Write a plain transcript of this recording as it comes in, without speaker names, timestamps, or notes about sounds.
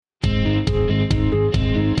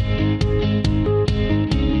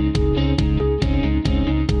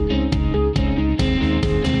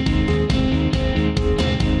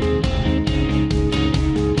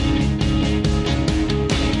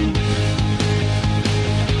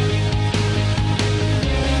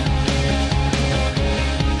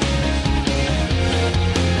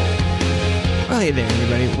Hey there,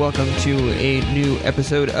 everybody. Welcome to a new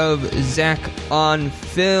episode of Zach on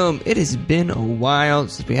Film. It has been a while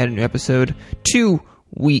since we had a new episode. 2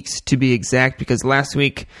 weeks to be exact, because last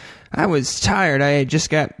week I was tired. I had just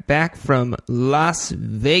got back from Las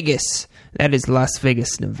Vegas. That is Las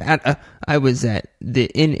Vegas, Nevada. I was at the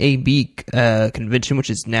NAB convention, which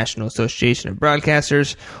is National Association of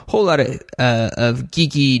Broadcasters. Whole lot of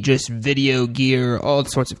geeky, just video gear, all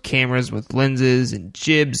sorts of cameras with lenses and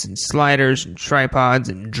jibs and sliders and tripods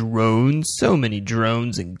and drones. So many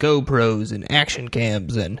drones and GoPros and action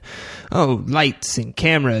cams and lights and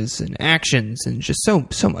cameras and actions and just so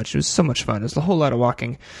much. It was so much fun. It was a whole lot of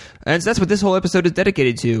walking. And so that's what this whole episode is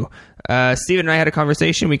dedicated to. Steven and I had a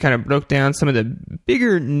conversation. We kind of broke down some of the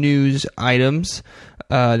bigger news items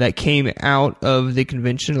that came out of the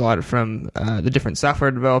convention, a lot from the different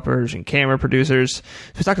software developers and camera producers. So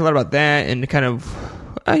we talked a lot about that and kind of,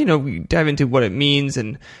 we dive into what it means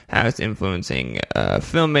and how it's influencing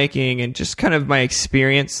filmmaking and just kind of my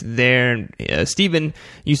experience there. And Steven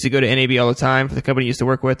used to go to NAB all the time for the company he used to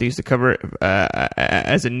work with. They used to cover it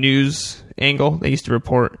as a news angle. They used to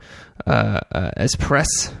report as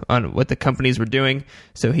press on what the companies were doing.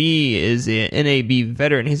 So he is an NAB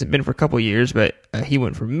veteran. He hasn't been for a couple of years, but he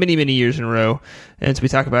went for many, many years in a row. And so we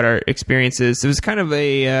talk about our experiences. It was kind of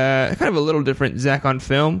a little different Zach on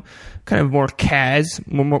Film, kind of more casual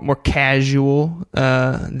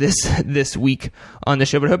this week on the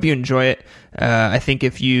show. But I hope you enjoy it. I think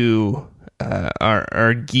if you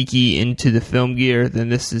are geeky into the film gear, then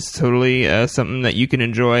this is totally something that you can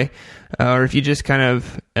enjoy. Or if you just kind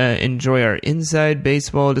of enjoy our inside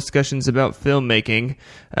baseball discussions about filmmaking.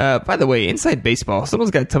 By the way, inside baseball,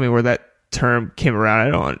 someone's got to tell me where that term came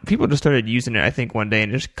around. People just started using it, I think, one day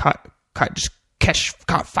and just caught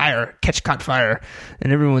fire,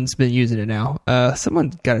 and everyone's been using it now.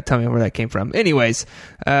 Someone got to tell me where that came from. Anyways,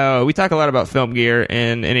 we talk a lot about film gear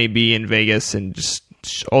and NAB in Vegas and just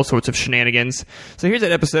all sorts of shenanigans. So here's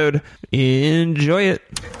that episode. Enjoy it.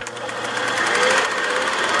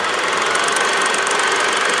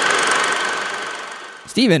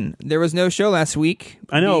 Steven, there was no show last week.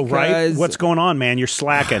 I know, right? What's going on, man? You're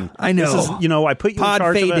slacking. I know. This is, I put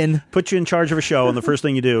you in charge of a show, and the first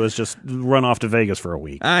thing you do is just run off to Vegas for a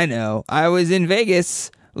week. I know. I was in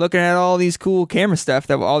Vegas looking at all these cool camera stuff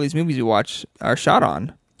that all these movies we watch are shot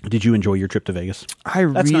on. Did you enjoy your trip to Vegas?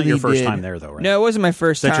 That's not your first time there, though, right? No, it wasn't my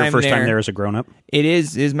first time there. Is that your first time there as a grown-up? It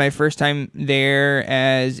is my first time there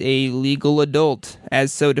as a legal adult,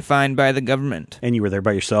 as so defined by the government. And you were there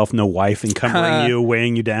by yourself? No wife encumbering you,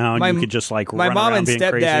 weighing you down? You could just, run around being crazy? My mom and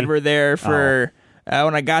stepdad were there for...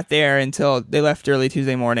 when I got there until they left early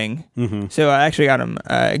Tuesday morning. Mm-hmm. So I actually got them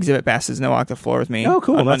exhibit passes and they walked the floor with me. Oh,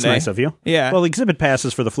 cool. That's Monday. Nice of you. Yeah. Well, exhibit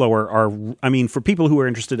passes for the floor are, for people who are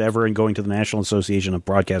interested ever in going to the National Association of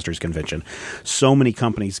Broadcasters Convention, so many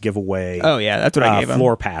companies give away Oh, yeah. That's what I gave them.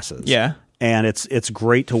 Floor passes. Yeah. And it's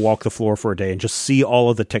great to walk the floor for a day and just see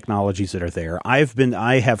all of the technologies that are there.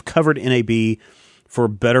 I have covered NAB for a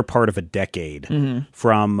better part of a decade,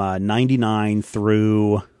 from 99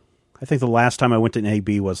 through... I think the last time I went to NAB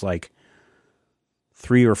was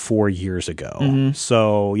 3 or 4 years ago. Mm-hmm.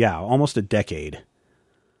 So yeah, almost a decade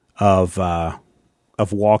of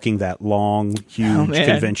walking that long, huge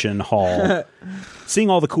convention hall, seeing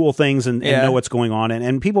all the cool things and know what's going on.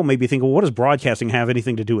 And people may be thinking, well, what does broadcasting have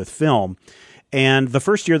anything to do with film? And the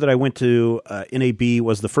first year that I went to NAB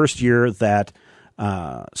was the first year that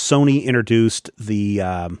Sony introduced the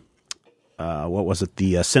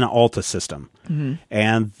the Cine Alta system. Mm-hmm.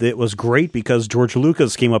 And it was great because George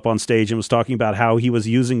Lucas came up on stage and was talking about how he was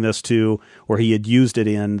using this he had used it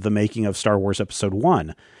in the making of Star Wars Episode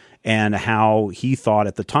 1, and how he thought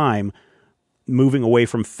at the time moving away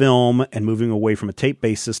from film and moving away from a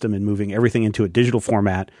tape-based system and moving everything into a digital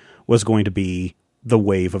format was going to be the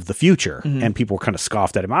wave of the future. Mm-hmm. And people were kind of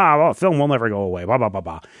scoffed at him. Film will never go away, blah, blah, blah,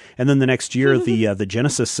 blah. And then the next year, the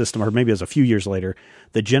Genesis system, or maybe it was a few years later,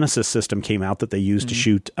 the Genesis system came out that they used to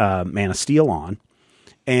shoot Man of Steel on.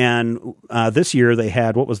 And this year they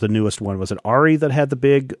had, what was the newest one? Was it Ari that had the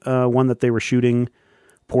big one that they were shooting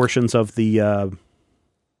portions of the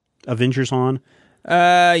Avengers on?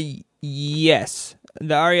 Yes.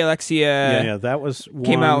 The Ari Alexia that was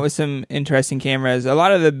came one. out with some interesting cameras. A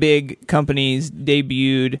lot of the big companies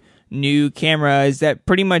debuted new cameras that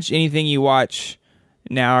pretty much anything you watch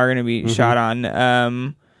now are going to be shot on.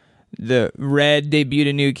 The Red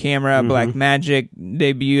debuted a new camera. Blackmagic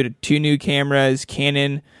debuted 2 new cameras.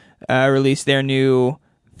 Canon released their new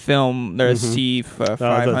film, their C500,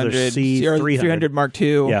 C300 Mark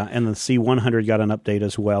II. Yeah, and the C100 got an update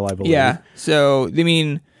as well, I believe. Yeah, so,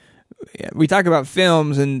 we talk about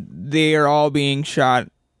films, and they are all being shot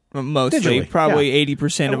mostly. Digitally, Probably yeah.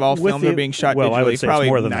 80% of all films are being shot digitally. I would say probably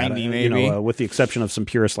it's more than 90 that. maybe. With the exception of some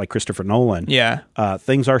purists like Christopher Nolan. Yeah.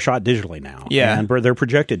 Things are shot digitally now. Yeah. And they're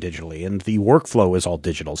projected digitally, and the workflow is all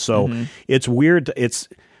digital. So it's weird.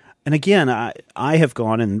 And again, I have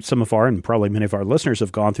gone, and some of our, and probably many of our listeners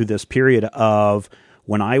have gone through this period of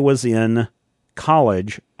when I was in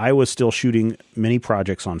college, I was still shooting many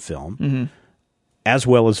projects on film. As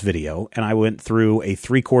well as video, and I went through a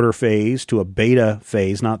 3/4 phase to a beta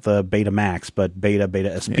phase, not the beta max, but beta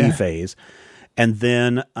SP phase. And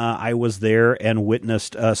then I was there and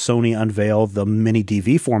witnessed Sony unveil the mini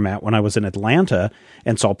DV format when I was in Atlanta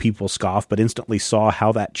and saw people scoff, but instantly saw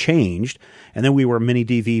how that changed. And then we were mini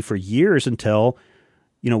DV for years until,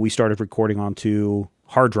 we started recording onto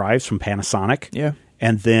hard drives from Panasonic. Yeah.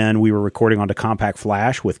 And then we were recording onto compact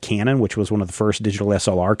flash with Canon, which was one of the first digital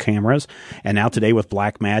SLR cameras. And now today with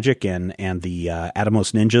Blackmagic and the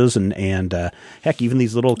Atomos Ninjas and heck, even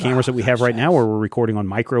these little cameras that we have right now where we're recording on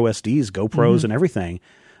micro SDs, GoPros, and everything.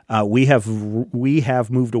 We have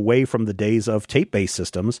moved away from the days of tape-based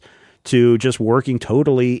systems to just working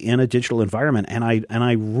totally in a digital environment. And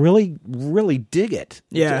I really, really dig it.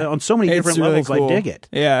 Yeah. On so many different really levels, cool. I dig it.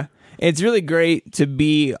 Yeah. It's really great to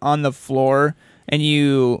be on the floor. And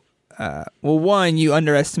you, one, you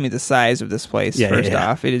underestimate the size of this place, first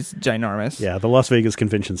off. It is ginormous. Yeah, the Las Vegas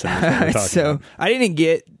Convention Center is what we're talking about. I didn't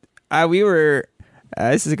get, we were,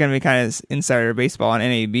 this is going to be kind of insider baseball on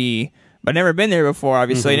NAB, but I've never been there before,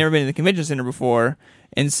 obviously. I've never been in the convention center before.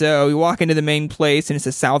 And so we walk into the main place, and it's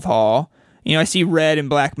a South Hall. I see Red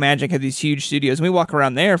and Blackmagic have these huge studios, and we walk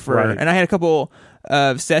around there and I had a couple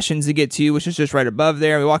of sessions to get to, which is just right above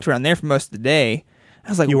there. We walked around there for most of the day. I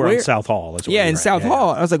was like, you were in South Hall. In South Hall.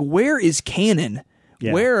 I was like, where is Canon?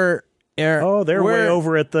 Yeah. Where? They're way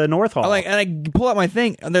over at the North Hall. And I pull out my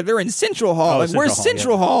thing, and they're in Central Hall. Where's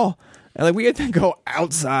Central Hall? And we had to go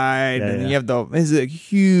outside, and you have this is a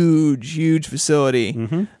huge, huge facility.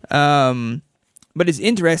 But it's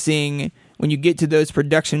interesting when you get to those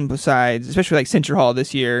production sides, especially like Central Hall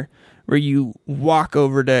this year, where you walk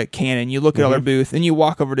over to Canon, you look at all their booth, and you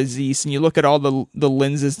walk over to Zeiss, and you look at all the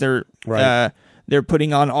lenses they're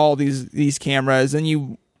putting on all these cameras, and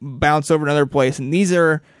you bounce over another place, and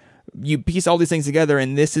you piece all these things together,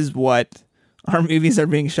 and this is what our movies are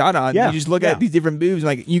being shot on. You just look at these different booths,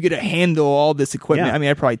 like you get to handle all this equipment. I mean,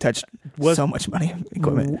 I probably touched so much money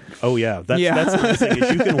equipment. Oh yeah, that's the thing.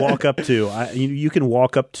 Is you can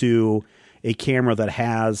walk up to a camera that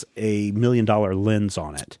has $1 million lens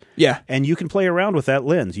on it. Yeah. And you can play around with that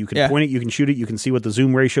lens. You can point it, you can shoot it, you can see what the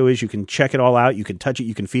zoom ratio is, you can check it all out, you can touch it,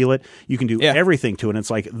 you can feel it, you can do everything to it. And it's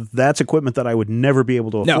like, that's equipment that I would never be able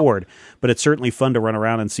to afford. But it's certainly fun to run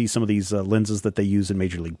around and see some of these lenses that they use in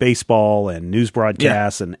Major League Baseball and news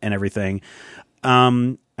broadcasts and everything.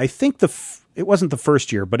 I think it wasn't the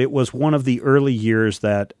first year, but it was one of the early years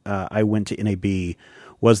that I went to NAB,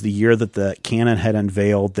 was the year that the Canon had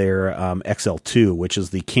unveiled their XL2, which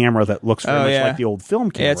is the camera that looks very much like the old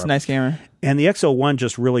film camera. Yeah, it's a nice camera. And the XL1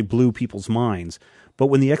 just really blew people's minds. But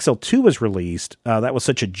when the XL2 was released, that was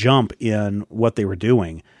such a jump in what they were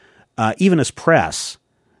doing. Even as press,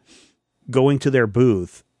 going to their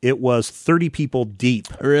booth, it was 30 people deep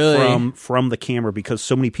from the camera because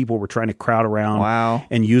so many people were trying to crowd around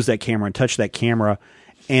and use that camera and touch that camera.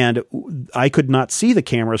 And I could not see the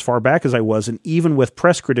camera as far back as I was. And even with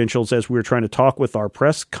press credentials, as we were trying to talk with our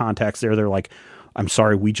press contacts there, they're like, I'm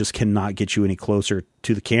sorry, we just cannot get you any closer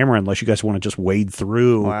to the camera unless you guys want to just wade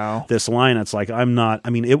through this line. It's like,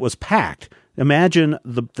 it was packed. Imagine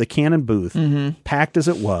the Canon booth, packed as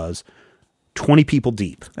it was, 20 people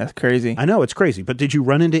deep. That's crazy. I know, it's crazy. But did you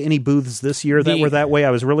run into any booths this year that were that way?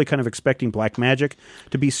 I was really kind of expecting Blackmagic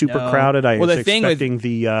to be super crowded. I was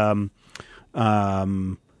expecting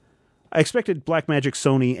I expected Blackmagic,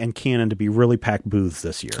 Sony, and Canon to be really packed booths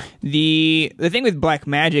this year. The thing with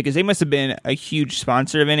Blackmagic is they must have been a huge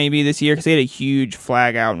sponsor of NAB this year because they had a huge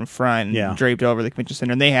flag out in front draped over the convention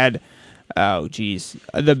center. And they had,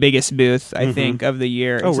 the biggest booth, I think, of the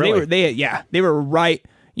year. Oh, so really? They were right.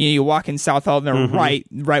 You walk in South Hall, and they're right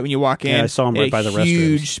when you walk in. Yeah, I saw them right by the restrooms.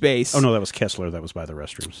 Huge space. Oh, no, that was Kessler. That was by the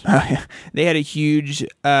restrooms. They had a huge,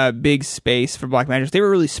 big space for Blackmagic. They were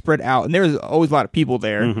really spread out, and there was always a lot of people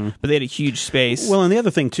there, but they had a huge space. Well, and the other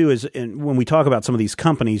thing, too, is when we talk about some of these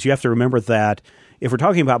companies, you have to remember that if we're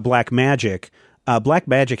talking about Blackmagic,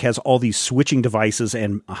 Blackmagic has all these switching devices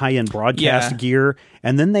and high-end broadcast gear,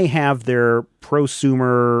 and then they have their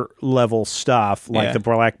prosumer level stuff, like the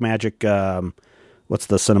Blackmagic... what's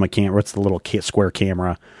the cinema camera? What's the little square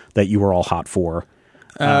camera that you were all hot for?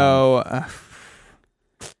 I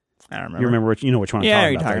don't remember. You remember? You know which one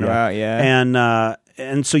I'm talking about. Yeah.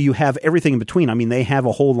 and so you have everything in between. I mean, they have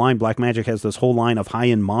a whole line. Blackmagic has this whole line of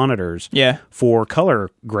high-end monitors for color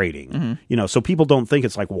grading. You know, so people don't think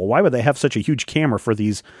it's like, well, why would they have such a huge camera for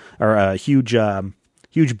these, or huge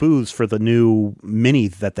booths for the new Mini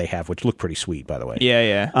that they have, which look pretty sweet, by the way.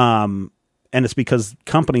 And it's because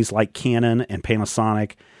companies like Canon and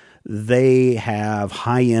Panasonic, they have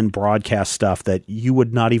high-end broadcast stuff that you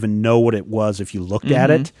would not even know what it was if you looked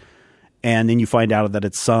at it. And then you find out that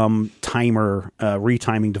it's some timer,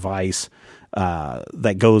 retiming device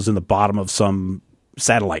that goes in the bottom of some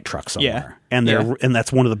satellite truck somewhere. And and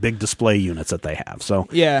that's one of the big display units that they have. So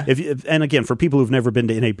and again, for people who've never been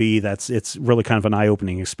to NAB, it's really kind of an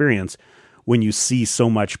eye-opening experience when you see so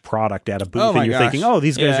much product at a booth and you're thinking, oh,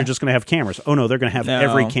 these guys are just going to have cameras. Oh no, they're going to have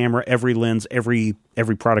every camera, every lens, every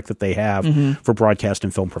product that they have for broadcast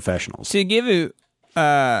and film professionals. To give it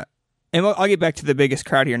and I'll get back to the biggest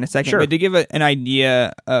crowd here in a second, but to give an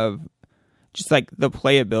idea of just like the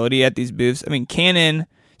playability at these booths, I mean, Canon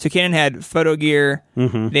had photo gear,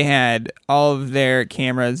 they had all of their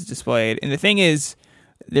cameras displayed, and the thing is,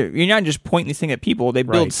 you're not just pointing this thing at people, they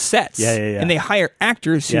build sets, and they hire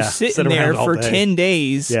actors who sit in there for 10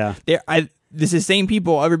 days. This is the same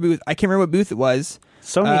people, every booth, I can't remember what booth it was,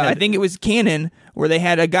 I think it was Canon, where they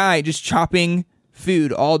had a guy just chopping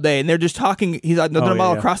food all day, and they're just talking. He's like another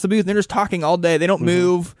mile across the booth, and they're just talking all day. They don't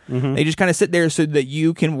move. They just kind of sit there so that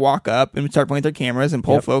you can walk up and start pointing their cameras and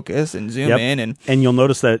pull focus and zoom in. And you'll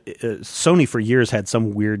notice that Sony for years had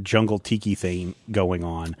some weird jungle tiki thing going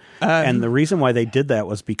on, and the reason why they did that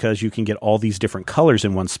was because you can get all these different colors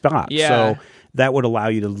in one spot. So that would allow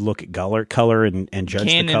you to look at color and judge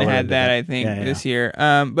Canon the color. Canon had that, I think, this year.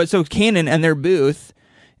 But so Canon and their booth,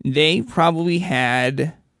 they probably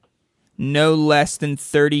had no less than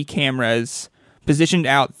 30 cameras positioned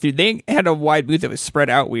out through. They had a wide booth that was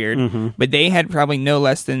spread out weird, but they had probably no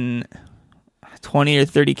less than 20 or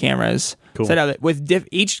 30 cameras set out. With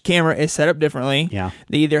each camera is set up differently.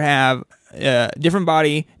 They either have different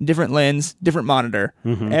body, different lens, different monitor.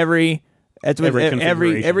 Every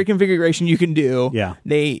configuration you can do.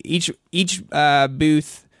 They each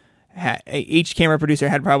booth, each camera producer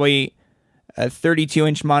had probably a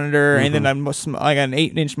 32-inch monitor and then like an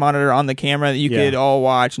 8-inch monitor on the camera that you could all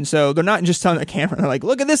watch. And so they're not just on the camera. They're like,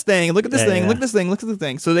 look at this thing, look at this thing, look at this thing, look at this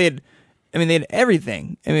thing. So they had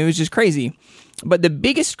everything. I mean, it was just crazy. But the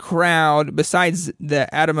biggest crowd, besides the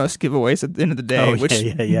Atomos giveaways at the end of the day, which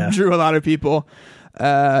drew a lot of people,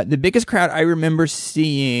 the biggest crowd I remember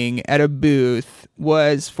seeing at a booth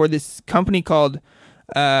was for this company called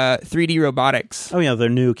 3D Robotics. Oh yeah, their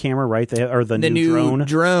new camera, right? The new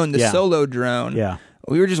drone, the Solo drone.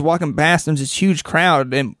 We were just walking past, and there was this huge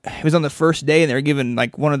crowd, and it was on the first day, and they were giving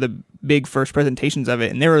like one of the big first presentations of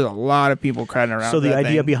it, and there was a lot of people crowding around. So the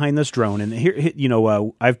idea behind this drone, and here,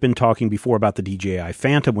 I've been talking before about the DJI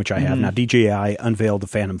Phantom, which I have now. DJI unveiled the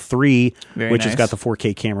Phantom 3, which has got the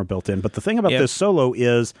 4K camera built in. But the thing about this Solo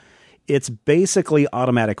is, it's basically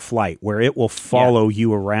automatic flight, where it will follow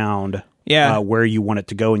you around. Where you want it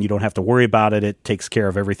to go, and you don't have to worry about it. It takes care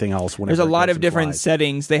of everything else. There's a lot of different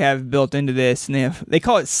settings they have built into this, and they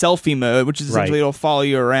call it selfie mode, which is essentially it'll follow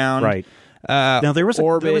you around. Now there was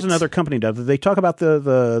another company. Did they talk about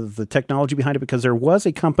the technology behind it? Because there was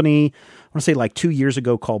a company, I want to say like 2 years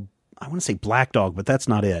ago, called, I want to say Black Dog, but that's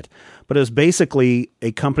not it. But it was basically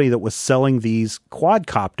a company that was selling these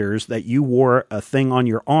quadcopters that you wore a thing on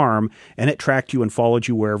your arm, and it tracked you and followed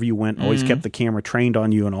you wherever you went, always kept the camera trained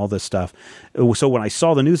on you and all this stuff. So when I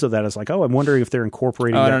saw the news of that, I was like, I'm wondering if they're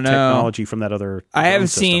incorporating that technology from that other I haven't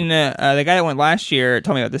seen, the guy that went last year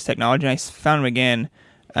told me about this technology, and I found him again.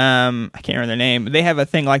 I can't remember their name, but they have a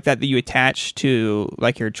thing like that you attach to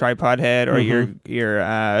like your tripod head or your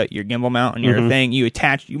gimbal mount on your thing. You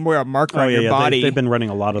wear a marker on your body. They've been running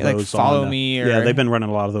a lot of those. Follow me. They've been running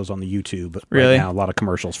a lot of those on the YouTube. Really? Right now, a lot of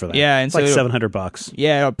commercials for that. Yeah, and it's like $700.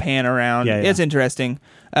 Yeah, it'll pan around. It's interesting.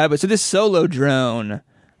 But so this Solo drone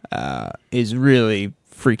is really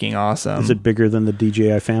freaking awesome. Is it bigger than the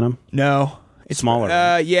DJI Phantom? No, it's smaller.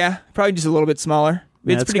 Yeah, probably just a little bit smaller.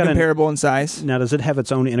 It's pretty comparable in size. Now, does it have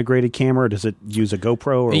its own integrated camera, or does it use a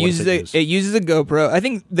GoPro? Or it uses a GoPro. I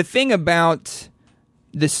think the thing about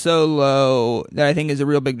the Solo that I think is a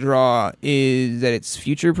real big draw is that it's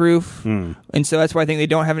future-proof, and so that's why I think they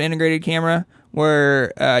don't have an integrated camera.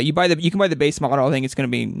 Where you can buy the base model. I think it's going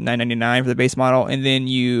to be $999 for the base model, and then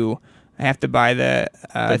you have to buy the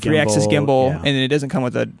 3-axis gimbal, and then it doesn't come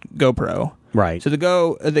with a GoPro. Right. So the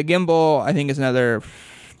gimbal, I think, is another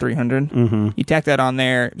 $300. You tack that on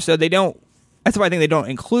there, so they don't. That's why I think they don't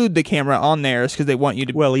include the camera on there, is because they want you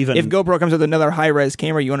to. Well, even if GoPro comes with another high res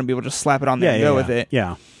camera, you want to be able to just slap it on there and go with it.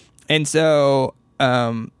 Yeah. And so,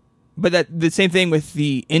 but that the same thing with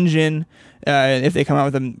the engine. If they come out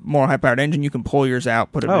with a more high-powered engine, you can pull yours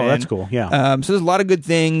out, put it in. Oh, that's cool. Yeah. So there's a lot of good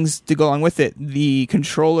things to go along with it. The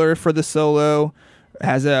controller for the Solo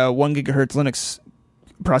has a 1 gigahertz Linux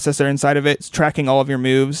processor inside of it. It's tracking all of your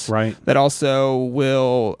moves. Right. That also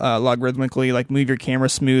will logarithmically like move your camera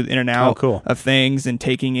smooth in and out of things and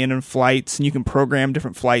taking in flights. And you can program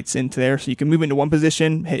different flights into there. So you can move into one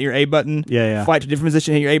position, hit your A button, fly to a different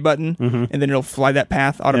position, hit your A button, and then it'll fly that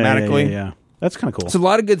path automatically. Yeah. That's kind of cool. So a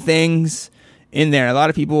lot of good things in there. A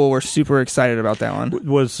lot of people were super excited about that one.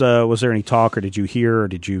 Was there any talk, or did you hear, or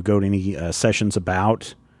did you go to any sessions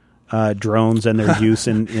about drones and their use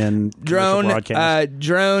in broadcast?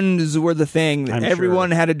 Drones were the thing.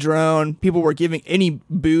 Everyone had a drone. People were giving any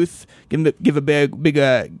booth give a big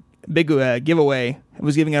giveaway. It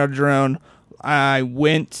was giving out a drone. I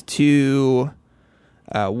went to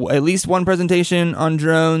at least one presentation on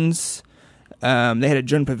drones. They had a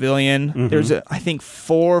drone pavilion. There's I think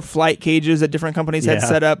 4 flight cages that different companies had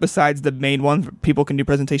set up besides the main one people can do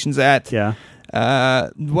presentations at. Yeah.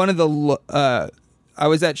 One of the I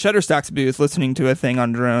was at Shutterstock's booth listening to a thing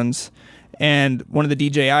on drones, and one of the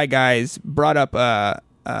DJI guys brought up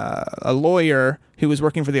a lawyer who was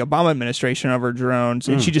working for the Obama administration over drones,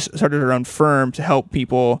 and she just started her own firm to help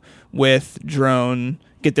people with drone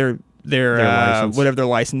get their license. Whatever their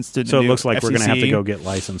license to do. So it looks like FCC. We're going to have to go get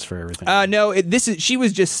license for everything. No, she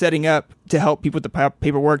was just setting up to help people with the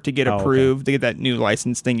paperwork to get approved to get that new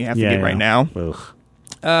license thing you have to get right now.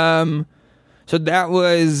 Ugh. So that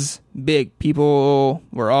was big. People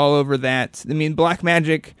were all over that. I mean,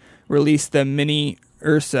 Blackmagic released the Mini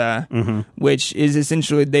Ursa, which is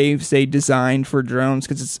essentially, they say, designed for drones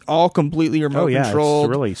because it's all completely remote controlled.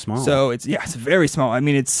 It's really small. So it's very small. I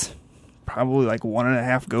mean, it's probably like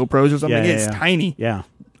 1.5 GoPros or something. It's tiny. Yeah.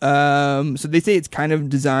 So they say it's kind of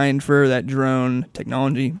designed for that drone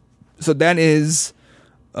technology. So that is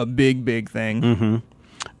a big thing.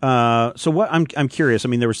 So what I'm curious. I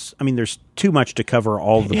mean, there's too much to cover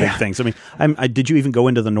all the big things. I mean, did you even go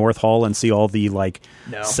into the North Hall and see all the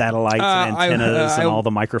satellites and antennas and all the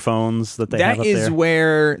microphones that they have up there? That is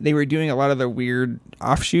where they were doing a lot of the weird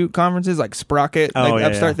offshoot conferences, like Sprocket,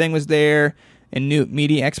 Upstart thing was there. And New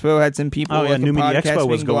Media Expo had some people. Oh, yeah, New Media Expo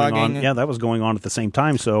was going on. Yeah, that was going on at the same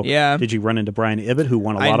time. So, did you run into Brian Ibbott, who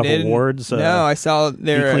won a lot of awards? No, I saw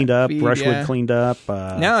their he cleaned up. feed, Brushwood cleaned up.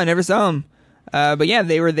 No, I never saw him. But yeah,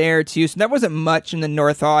 they were there too. So that wasn't much in the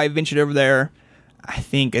North Hall. I ventured over there, I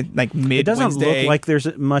think, like mid-Wednesday. It doesn't look like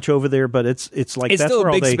there's much over there, but it's like it's that's still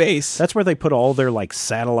where a big space. That's where they put all their like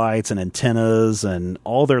satellites and antennas and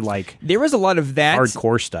all their like. There was a lot of that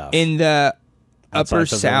hardcore stuff in the outside upper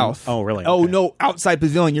pavilion. south. Oh, really? Oh, Okay. no, outside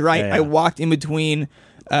pavilion. You're right. Yeah. I walked in between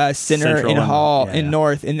Center Central and Hall and- and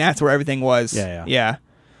North, and that's where everything was. Yeah.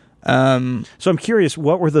 So I'm curious,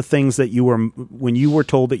 what were the things that you were, when you were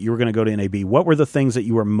told that you were going to go to NAB, what were the things that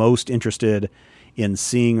you were most interested in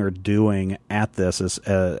seeing or doing at this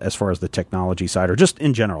as far as the technology side, or just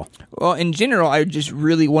in general? Well, in general, I just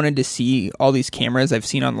really wanted to see all these cameras I've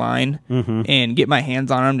seen online and get my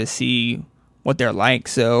hands on them to see what they're like.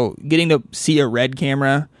 So getting to see a RED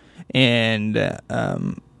camera and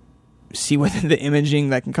see what the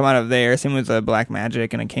imaging that can come out of there, same with a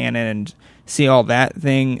Blackmagic and a Canon, and see all that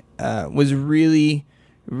thing was really,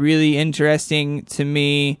 really interesting to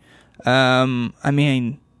me. I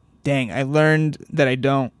mean, dang, I learned that I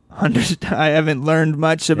don't understand. I haven't learned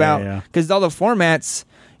much about, because all the formats,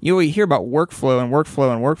 you always hear about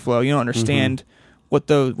workflow. You don't understand what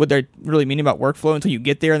they're really meaning about workflow until you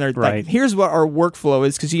get there, and they're like, here's what our workflow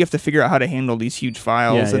is, because you have to figure out how to handle these huge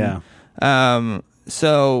files.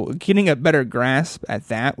 So getting a better grasp at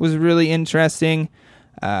that was really interesting.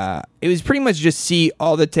 It was pretty much just see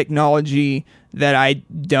all the technology that I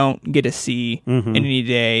don't get to see in any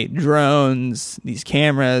day. Drones, these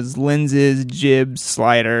cameras, lenses, jibs,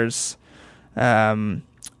 sliders.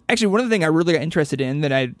 Actually, one of the things I really got interested in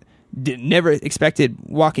that I never expected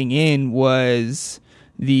walking in was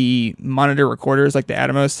the monitor recorders, like the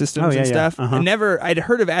Atomos systems and stuff. I'd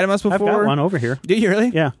heard of Atomos before. I've got one over here. Do you really?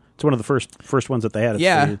 Yeah. It's one of the first ones that they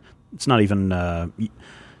had. It's not even,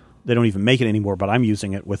 they don't even make it anymore, but I'm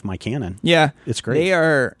using it with my Canon. Yeah. It's great. They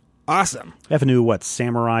are awesome. They have a new,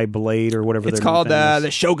 Samurai Blade or whatever it's called.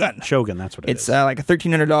 The Shogun. Shogun, that's what it's like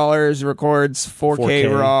 $1,300, records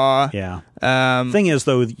 4K RAW. Yeah. Thing is,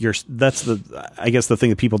 though, I guess the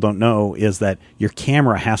thing that people don't know is that your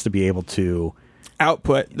camera has to be able to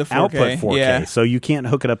output the 4K. Output 4K. Yeah. So you can't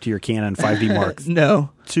hook it up to your Canon 5D Mark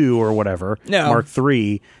No. II or whatever, No. Mark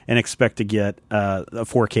III, and expect to get a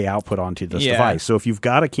 4K output onto this device. So if you've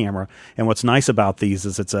got a camera, and what's nice about these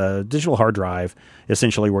is it's a digital hard drive,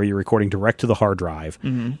 essentially, where you're recording direct to the hard drive,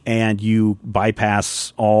 and you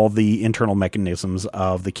bypass all the internal mechanisms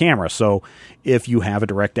of the camera. So if you have a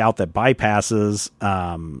direct out that bypasses,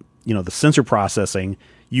 the sensor processing,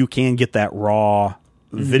 you can get that raw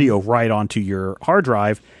video right onto your hard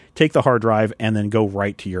drive, take the hard drive, and then go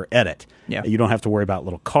right to your edit. Yeah. You don't have to worry about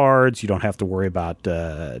little cards. You don't have to worry about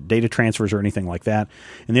data transfers or anything like that.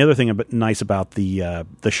 And the other thing nice about the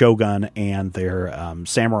Shogun and their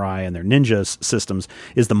Samurai and their Ninja systems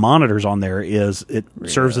is the monitors on there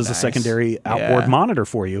serves as a secondary outboard monitor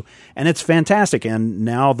for you. And it's fantastic. And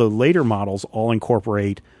now the later models all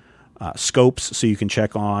incorporate scopes, so you can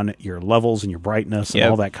check on your levels and your brightness and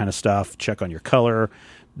all that kind of stuff, check on your color.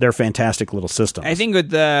 They're fantastic little systems. I think with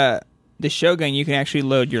the Shogun, you can actually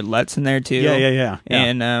load your LUTs in there too. Yeah.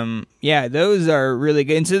 And those are really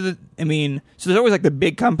good. And so there's always like the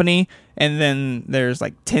big company, and then there's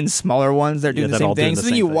like 10 smaller ones that do the same thing. So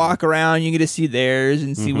then you walk around, you get to see theirs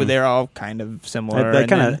and see where they're all kind of similar.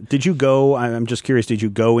 Did you go? I'm just curious. Did you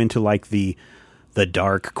go into like the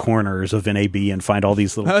dark corners of NAB and find all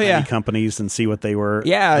these little tiny companies and see what they were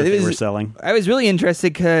were selling? I was really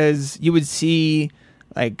interested because you would see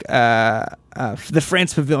like the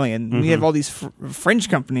France Pavilion. We have all these French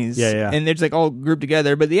companies, and they're just like all grouped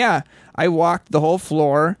together. But I walked the whole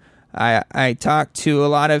floor. I talked to a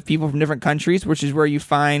lot of people from different countries, which is where you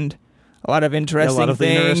find a lot of interesting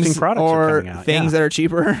things products or coming out. things that are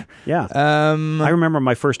cheaper. Yeah. I remember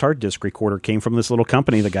my first hard disk recorder came from this little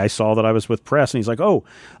company. The guy saw that I was with press, and he's like,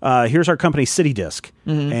 here's our company, City Disc.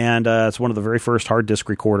 And it's one of the very first hard disk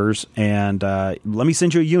recorders, and let me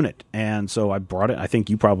send you a unit. And so I brought it. I think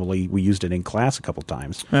we used it in class a couple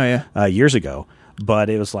times years ago.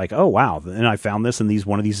 But it was like, oh, wow. And I found this in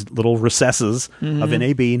one of these little recesses of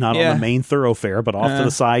NAB, not on the main thoroughfare, but off to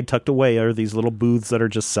the side, tucked away, are these little booths that are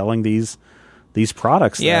just selling these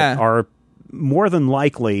products that are more than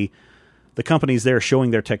likely the companies there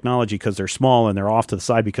showing their technology because they're small and they're off to the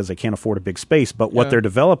side because they can't afford a big space. But what they're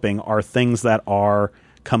developing are things that are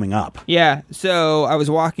coming up. Yeah. So I was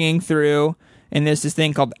walking through, and there's this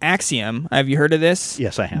thing called Axiom. Have you heard of this?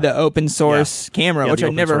 Yes, I have. The open source camera, which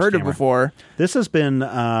I'd never heard of before. This has been...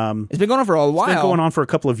 it's been going on for a while. It's been going on for a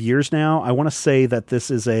couple of years now. I want to say that this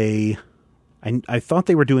is I thought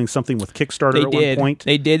they were doing something with Kickstarter at one point.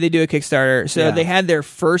 They did. They do a Kickstarter. So they had their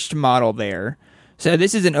first model there. So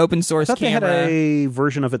this is an open source camera. They had a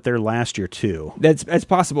version of it there last year too. That's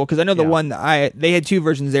possible because I know the one they had two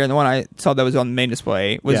versions there, and the one I saw that was on the main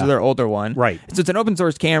display was their older one. Right. So it's an open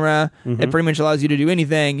source camera that pretty much allows you to do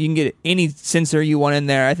anything. You can get any sensor you want in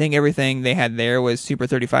there. I think everything they had there was super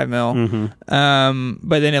 35 mil.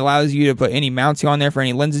 But then it allows you to put any mounts you on there for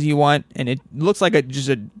any lenses you want, and it looks like you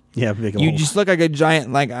just look like a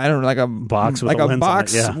giant like a box with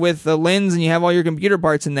with a lens, and you have all your computer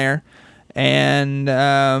parts in there. And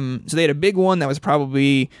so they had a big one that was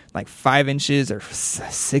probably like 5 inches or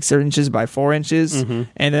 6 inches by 4 inches,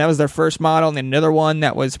 and that was their first model. And then another one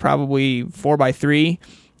that was probably 4 by 3,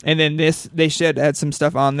 and then they had some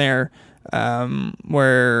stuff on there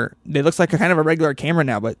where it looks like a kind of a regular camera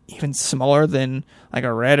now, but even smaller than like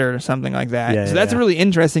a Red or something like that. So that's really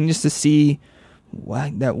interesting just to see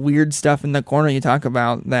that weird stuff in the corner you talk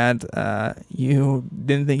about that you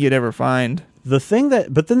didn't think you'd ever find. But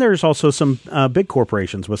then there's also some big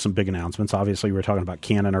corporations with some big announcements. Obviously, we were talking about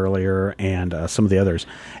Canon earlier and some of the others.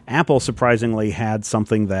 Apple surprisingly had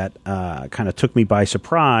something that kind of took me by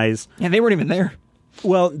surprise. Yeah, they weren't even there.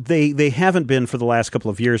 Well, they haven't been for the last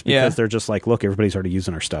couple of years because they're just like, look, everybody's already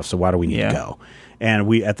using our stuff, so why do we need to go?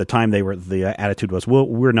 And at the time the attitude was, well,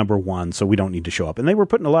 we're number one, so we don't need to show up. And they were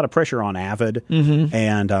putting a lot of pressure on Avid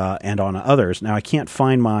and on others. Now I can't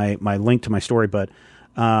find my link to my story, but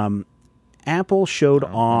Apple showed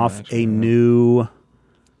off a new...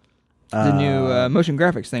 the new motion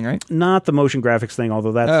graphics thing, right? Not the motion graphics thing,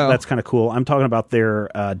 although that's kind of cool. I'm talking about their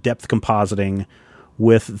depth compositing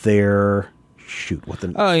with their...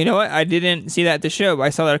 Oh, you know what? I didn't see that at the show. But I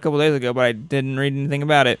saw that a couple days ago, but I didn't read anything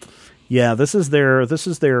about it. Yeah, this is their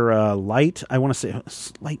light. I want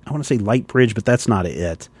to say light bridge, but that's not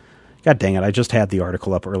it. God dang it! I just had the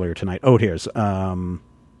article up earlier tonight. Oh, here's boop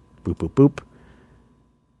boop boop.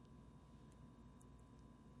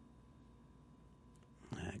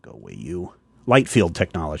 Go away, you. Light field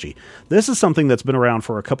technology. This is something that's been around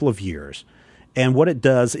for a couple of years, and what it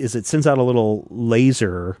does is it sends out a little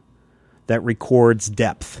laser that records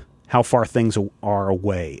depth, how far things are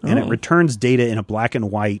away, and it returns data in a black and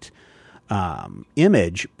white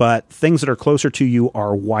image, but things that are closer to you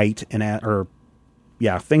are white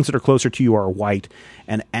things that are closer to you are white,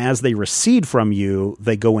 and as they recede from you,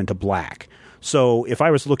 they go into black. So if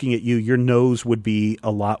I was looking at you, your nose would be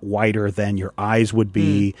a lot whiter than your eyes would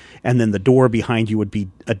be, and then the door behind you would be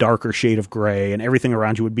a darker shade of gray, and everything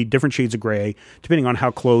around you would be different shades of gray, depending on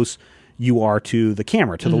how close you are to the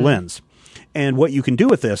camera, to the lens. And what you can do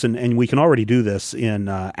with this, and we can already do this in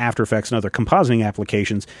After Effects and other compositing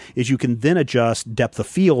applications, is you can then adjust depth of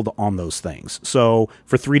field on those things. So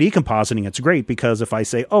for 3D compositing, it's great because if I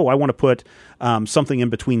say, I want to put something in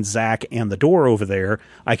between Zach and the door over there,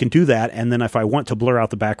 I can do that. And then if I want to blur out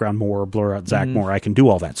the background more or blur out Zach more, I can do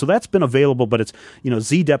all that. So that's been available, but it's,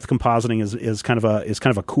 Z depth compositing is kind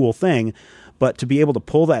of a cool thing. But to be able to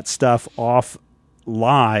pull that stuff off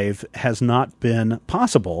live has not been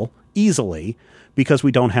possible easily because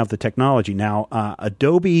we don't have the technology. Now,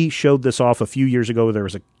 Adobe showed this off a few years ago. There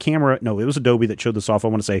was a camera. No, it was Adobe that showed this off, I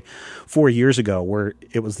want to say 4 years ago, where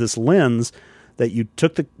it was this lens that you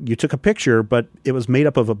took a picture, but it was made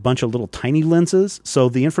up of a bunch of little tiny lenses. So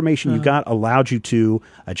the information you got allowed you to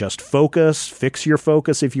adjust focus, fix your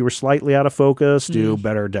focus if you were slightly out of focus, do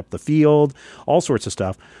better depth of field, all sorts of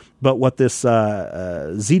stuff. But what this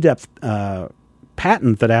Z-Depth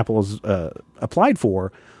patent that Apple has applied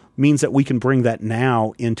for means that we can bring that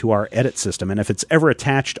now into our edit system. And if it's ever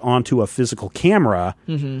attached onto a physical camera,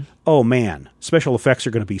 oh man, special effects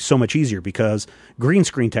are going to be so much easier because green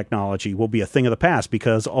screen technology will be a thing of the past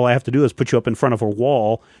because all I have to do is put you up in front of a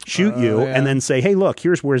wall, shoot you, and then say, hey, look,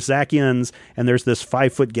 here's where Zach ends, and there's this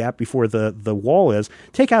 5-foot gap before the wall is.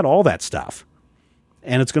 Take out all that stuff,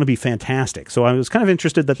 and it's going to be fantastic. So I was kind of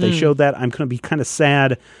interested that they showed that. I'm going to be kind of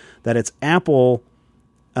sad that it's Apple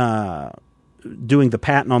doing the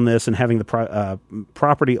patent on this and having the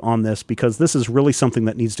property on this, because this is really something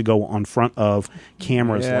that needs to go on front of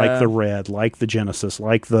cameras like the Red, like the Genesis,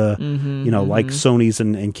 like the like Sony's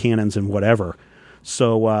and Canons and whatever.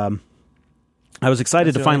 So I was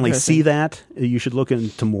excited to finally see that. You should look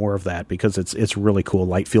into more of that because it's really cool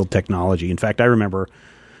light field technology. In fact, I remember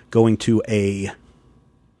going to a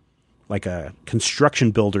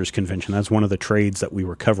construction builders convention. That's one of the trades that we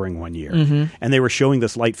were covering one year. And they were showing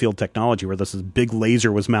this light field technology where this big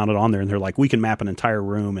laser was mounted on there, and they're like, we can map an entire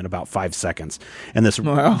room in about 5 seconds. And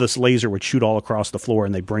this laser would shoot all across the floor,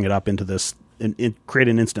 and they bring it up into this and create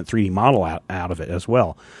an instant 3D model out of it as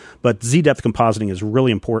well. But Z-depth compositing is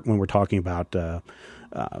really important when we're talking about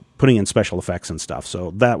putting in special effects and stuff.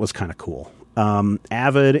 So that was kind of cool.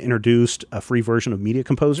 Avid introduced a free version of Media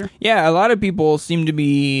Composer. Yeah, a lot of people seem to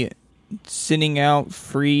be sending out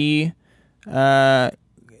free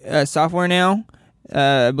software now.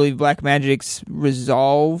 I believe Blackmagic's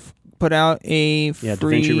Resolve put out a free...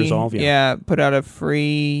 DaVinci Resolve, put out a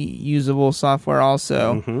free usable software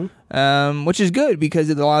also, which is good because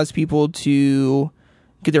it allows people to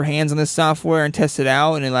get their hands on this software and test it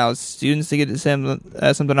out, and it allows students to get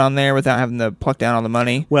something on there without having to pluck down all the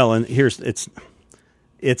money. Well, and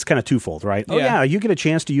it's kind of twofold, right? Oh, yeah, you get a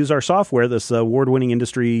chance to use our software, this award-winning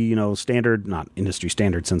industry, standard, not industry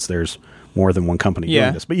standard since there's more than one company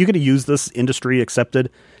doing this, but you get to use this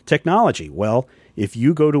industry-accepted technology. Well, if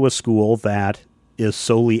you go to a school that is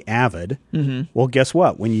solely Avid, well, guess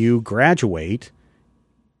what? When you graduate,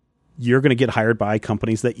 you're going to get hired by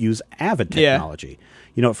companies that use Avid technology.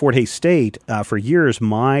 At Fort Hays State, for years,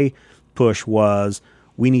 my push was...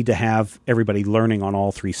 we need to have everybody learning on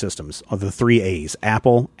all three systems, of the 3 A's,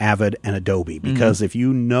 Apple, Avid, and Adobe. Because if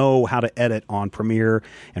you know how to edit on Premiere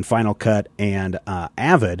and Final Cut and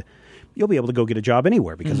Avid, you'll be able to go get a job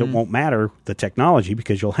anywhere because it won't matter the technology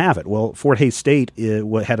because you'll have it. Well, Fort Hays State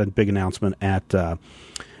had a big announcement at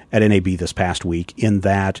NAB this past week in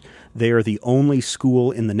that they are the only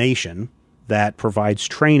school in the nation that provides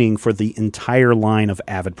training for the entire line of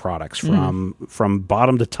Avid products from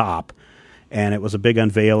bottom to top. And it was a big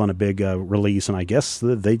unveil and a big release, and I guess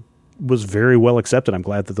they was very well accepted. I'm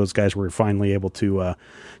glad that those guys were finally able to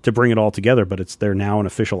bring it all together. But they're now an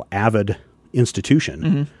official Avid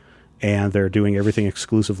institution, and they're doing everything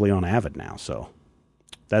exclusively on Avid now. So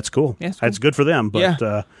that's cool. Yeah, that's good for them.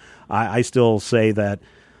 But I still say that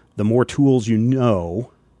the more tools you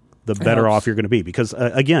know, the better off you're going to be. Because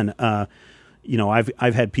again,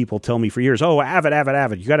 I've had people tell me for years, "Oh,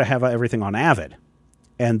 Avid, you got to have everything on Avid."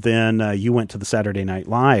 And then you went to the Saturday Night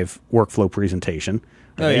Live workflow presentation.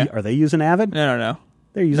 Are they using Avid? No.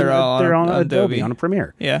 They're on Adobe on a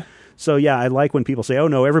Premiere. Yeah. So I like when people say, "Oh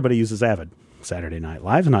no, everybody uses Avid." Saturday Night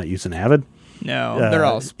Live's not using Avid. No, they're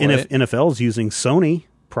all split. NFL's using Sony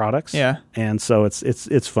products. Yeah. And so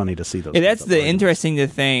it's funny to see those. That's the interesting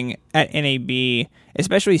thing at NAB,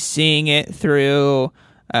 especially seeing it through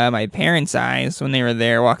my parents' eyes when they were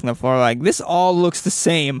there walking the floor, like, this all looks the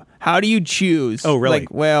same. How do you choose? Oh, really?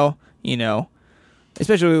 Like, well,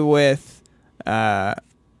 especially with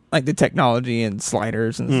like the technology and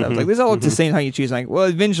sliders and stuff. Like, this all looks the same. How you choose? Like, well,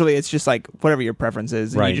 eventually it's just like whatever your preference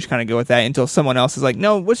is, and you just kind of go with that until someone else is like,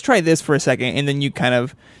 no, let's try this for a second, and then you kind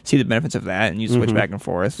of see the benefits of that, and you switch back and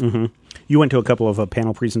forth. You went to a couple of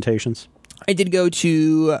panel presentations. I did go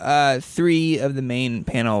to 3 of the main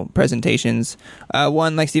panel presentations.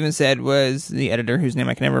 One, like Steven said, was the editor, whose name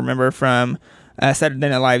I can never remember, from Saturday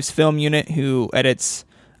Night Live's film unit, who edits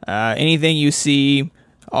anything you see,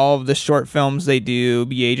 all of the short films they do,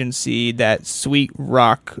 The Agency, that Sweet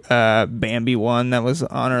Rock Bambi one that was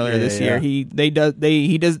on earlier this year. He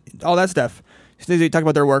does all that stuff. So they talk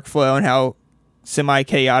about their workflow and how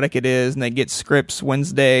semi-chaotic it is, and they get scripts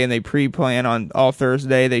Wednesday, and they pre-plan on all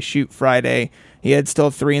Thursday. They shoot Friday. He had still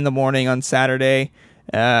 3 in the morning on Saturday,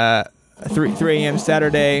 3 a.m.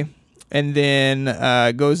 Saturday, and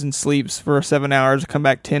then goes and sleeps for 7 hours, come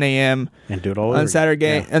back 10 a.m. and do it all on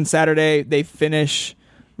Saturday. Yeah. On Saturday, they finish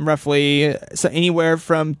roughly anywhere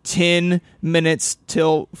from 10 minutes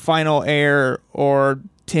till final air or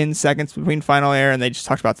 10 seconds between final air, and they just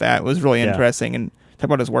talked about that. It was really interesting, and talk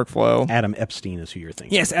about his workflow. Adam Epstein is who you're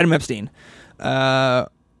thinking. Yes, Adam Epstein. So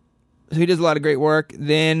he does a lot of great work.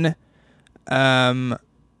 Then, I'm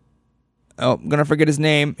gonna forget his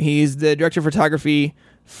name. He's the director of photography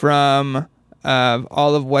from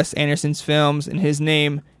all of Wes Anderson's films, and his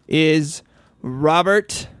name is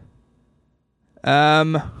Robert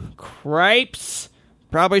Cripes.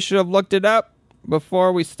 Probably should have looked it up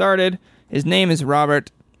before we started. His name is Robert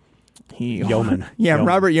Yeoman. Yeoman.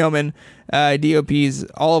 Robert Yeoman. DOP's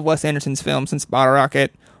all of Wes Anderson's films since Bottle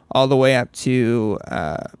Rocket all the way up to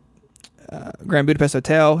Grand Budapest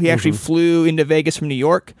Hotel. He actually flew into Vegas from New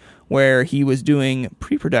York, where he was doing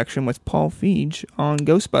pre-production with Paul Feig on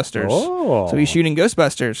Ghostbusters. Oh. So he's shooting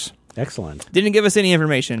Ghostbusters. Excellent. Didn't give us any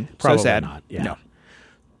information. Probably so sad. not. Yeah. No.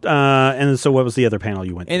 And so what was the other panel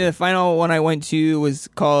you went to? And the final one I went to was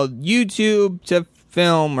called YouTube to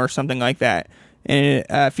Film or something like that. And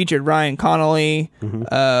it featured Ryan Connolly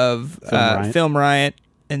of Film Riot,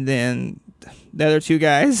 and then the other 2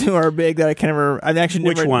 guys who are big that I I've actually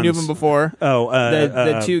never knew them before. Oh,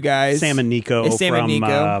 the 2 guys, Sam and Nico Sam from and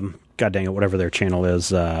Nico. God dang it, whatever their channel is.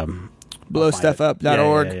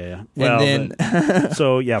 blowstuffup.org. Yeah. Well, and then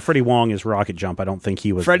so yeah, Freddie Wong is Rocket Jump. I don't think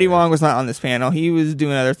he was. Freddie Wong was not on this panel. He was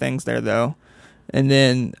doing other things there though. And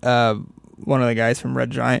then one of the guys from Red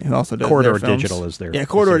Giant who also does Corridor their films. Digital is there. Yeah,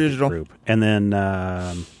 Corridor Digital group. And then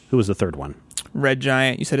who was the third one? Red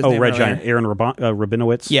Giant. You said his name Red earlier. Giant. Aaron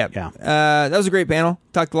Rabinowitz. Yeah. That was a great panel.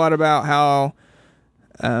 Talked a lot about how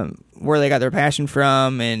where they got their passion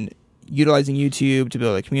from and utilizing YouTube to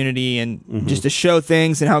build a community and just to show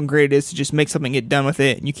things and how great it is to just make something, get done with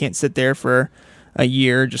it. And you can't sit there for a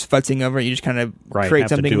year just futzing over it. You just kind of create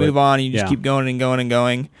something, move on, and you just keep going and going and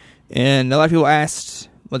going. And a lot of people asked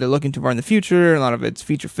what they're looking for in the future. A lot of it's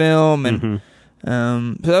feature film, and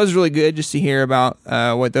so that was really good just to hear about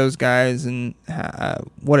what those guys and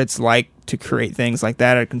what it's like to create things like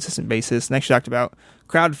that on a consistent basis. Next, we talked about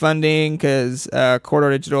crowdfunding because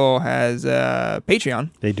Corridor Digital has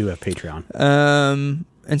Patreon. They do have Patreon.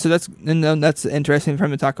 And so that's interesting for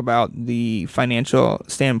them to talk about the financial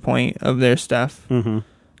standpoint of their stuff. So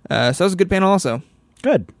that was a good panel also.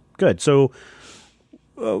 Good. So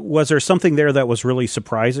was there something there that was really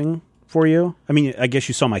surprising for you? I mean, I guess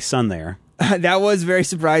you saw my son there. That was very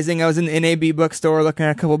surprising. I was in the NAB bookstore looking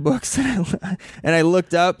at a couple books, and I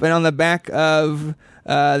looked up, and on the back of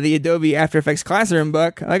the Adobe After Effects Classroom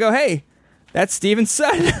book, I go, hey, that's Steven's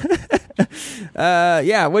son. Which, I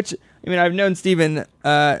mean, I've known Steven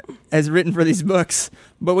has written for these books,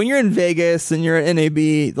 but when you're in Vegas and you're at NAB,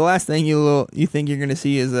 the last thing you think you're going to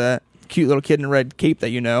see is a cute little kid in a red cape that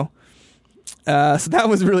you know. So that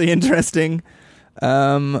was really interesting.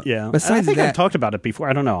 Besides I think I've talked about it before.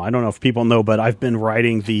 I don't know if people know, but I've been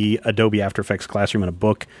writing the Adobe After Effects Classroom in a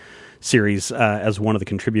book series as one of the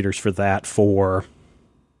contributors for that for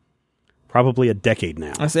probably a decade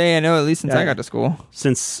now. I know at least since I got to school.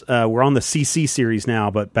 Since we're on the CC series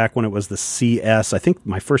now, but back when it was the CS, I think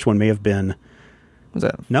my first one may have been. Was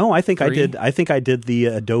that? No, I think 3? I did the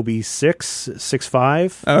Adobe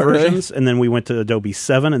 6.5 versions, really? And then we went to Adobe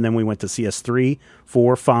 7, and then we went to CS3,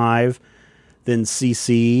 4, 5, then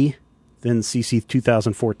CC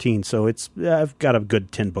 2014. So I've got a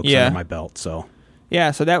good 10 books under my belt. So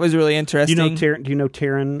so that was really interesting. Do you know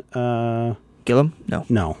Taryn Gillum?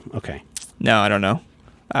 No. Okay. No, I don't know.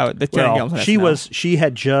 She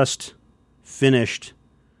had just finished.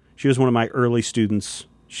 She was one of my early students.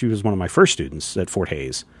 She was one of my first students at Fort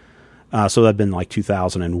Hays. So that'd been like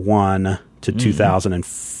 2001 to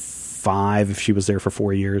 2005 if she was there for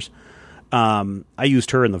 4 years. I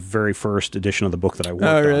used her in the very first edition of the book that I worked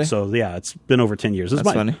on. So yeah, it's been over 10 years.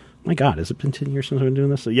 That's funny. My God, has it been 10 years since I've been doing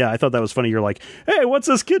this? So yeah, I thought that was funny. You're like, hey, what's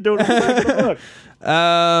this kid doing in the back of the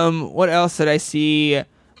book? What else did I see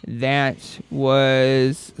that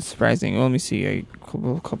was surprising? Well, let me see a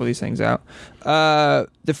couple of these things out. The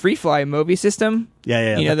FreeFly Movi system.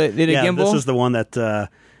 Yeah. You know, the gimbal. This is the one that.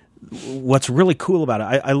 What's really cool about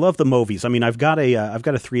it, I love the Movies. I mean, I've got a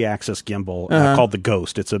 3-axis gimbal called the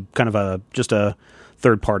Ghost. It's a kind of just a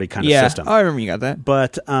third party kind of system. Oh, I remember you got that.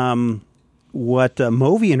 But what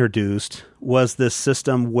Movi introduced was this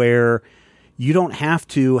system where you don't have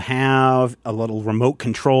to have a little remote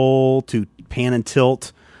control to pan and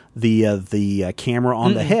tilt the camera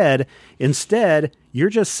on the head. Instead,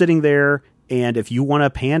 you're just sitting there. And if you want to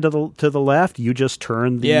pan to the left, you just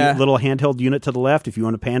turn the little handheld unit to the left. If you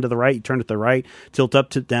want to pan to the right, you turn it to the right, tilt up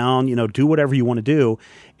to down, do whatever you want to do.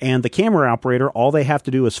 And the camera operator, all they have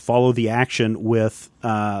to do is follow the action with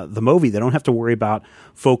the Movi. They don't have to worry about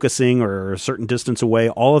focusing or a certain distance away.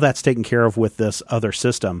 All of that's taken care of with this other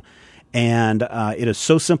system. And it is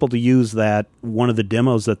so simple to use that one of the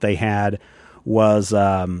demos that they had was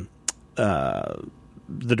the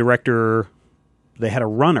director, they had a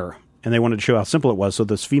runner. And they wanted to show how simple it was. So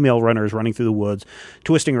this female runner is running through the woods,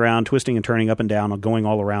 twisting around, twisting and turning up and down, going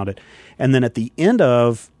all around it. And then at the end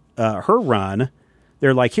of her run,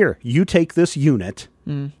 they're like, here, you take this unit.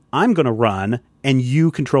 I'm going to run, and you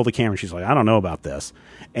control the camera. She's like, I don't know about this.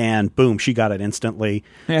 And boom, she got it instantly.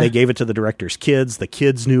 Yeah. They gave it to the director's kids. The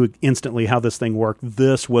kids knew instantly how this thing worked.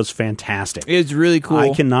 This was fantastic. It's really cool.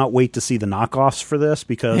 I cannot wait to see the knockoffs for this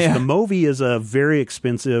because the Movi is a very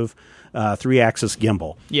expensive 3-axis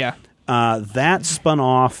gimbal. Yeah. That spun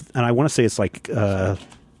off, and I want to say it's like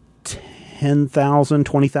 $10,000,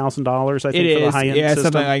 $20,000, I think, for the high-end system.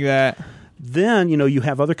 Something like that. Then, you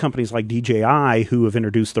have other companies like DJI who have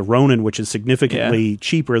introduced the Ronin, which is significantly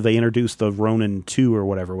cheaper. They introduced the Ronin 2 or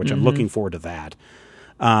whatever, which I'm looking forward to that.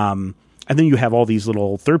 And then you have all these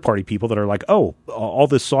little third-party people that are like, oh, all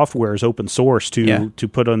this software is open source to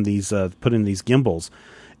put in these gimbals.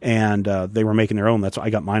 And they were making their own. That's I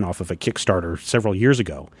got mine off of a Kickstarter several years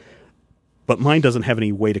ago. But mine doesn't have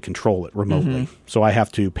any way to control it remotely, so I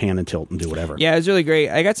have to pan and tilt and do whatever. Yeah, it's really great.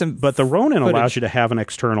 I got some. But the Ronin allows you to have an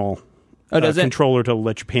external controller to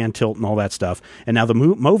let you pan, tilt, and all that stuff. And now the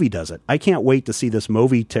Movi does it. I can't wait to see this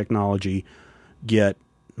Movi technology get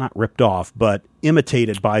not ripped off, but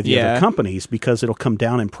imitated by the other companies because it'll come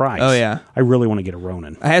down in price. Oh yeah, I really want to get a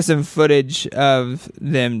Ronin. I have some footage of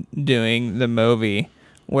them doing the Movi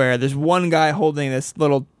where there's one guy holding this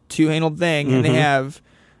little 2-handled thing, and they have,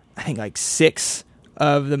 I think, like 6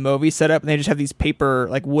 of the Movi set up, and they just have these paper,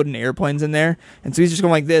 like, wooden airplanes in there. And so he's just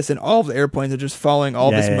going like this, and all of the airplanes are just following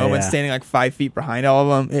all this moment, standing like 5 feet behind all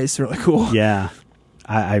of them. It's really cool. Yeah.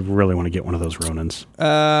 I really want to get one of those Ronins.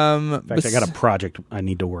 In fact, I got a project I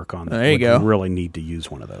need to work on. There you go. I really need to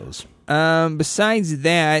use one of those. Besides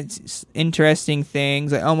that, interesting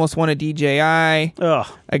things. I almost won a DJI. Ugh.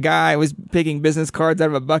 A guy was picking business cards out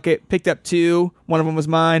of a bucket, picked up 2. One of them was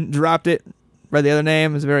mine, dropped it. Read the other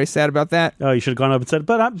name. Was very sad about that. Oh, you should have gone up and said,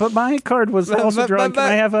 but my card was also drawn. Can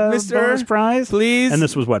I have a bonus prize? Please. And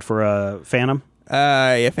this was what, for a Phantom?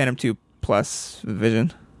 Phantom 2 Plus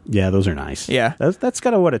Vision. Yeah, those are nice. Yeah. That's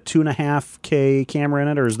got a 2.5K camera in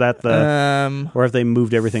it, or is that or have they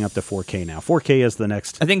moved everything up to 4K now? 4K is the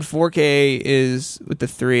next. I think 4K is with the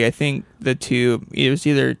 3. I think the 2, it was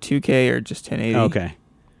either 2K or just 1080. Okay.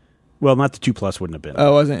 Well, not the 2 Plus wouldn't have been. Oh,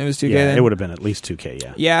 it wasn't? It was 2K then? It would have been at least 2K,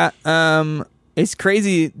 yeah. Yeah. It's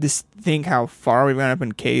crazy to think how far we've gone up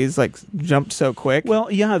in Ks, like jumped so quick. Well,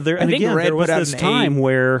 yeah, there was this time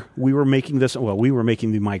where we were making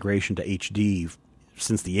the migration to HD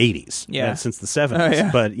since the 80s, since the 70s. Oh, yeah.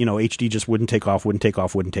 But, HD just wouldn't take off.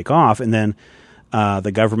 And then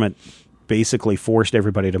the government basically forced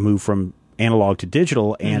everybody to move from analog to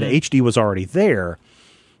digital, and HD was already there.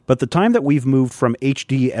 But the time that we've moved from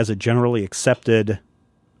HD as a generally accepted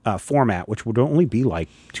format, which would only be like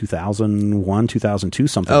 2001, 2002,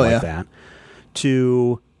 something that,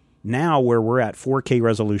 to now where we're at 4K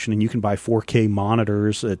resolution, and you can buy 4K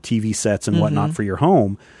monitors, TV sets, and whatnot for your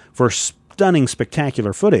home for stunning,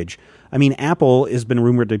 spectacular footage. I mean, Apple has been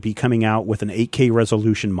rumored to be coming out with an 8K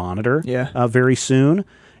resolution monitor very soon.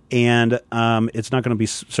 And it's not going to be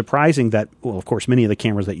surprising that, well, of course, many of the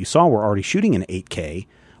cameras that you saw were already shooting in 8K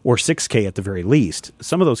or 6K at the very least.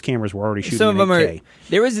 Some of those cameras were already shooting in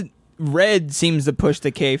 8K. Red seems to push the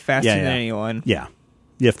K faster than anyone. Yeah.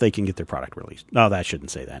 If they can get their product released. Oh, that shouldn't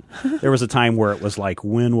say that. There was a time where it was like,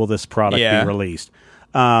 when will this product be released?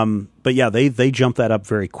 But yeah, they jumped that up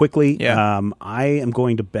very quickly. Yeah. I am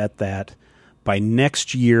going to bet that by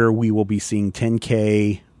next year we will be seeing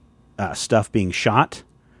 10K stuff being shot.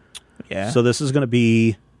 Yeah. So this is going to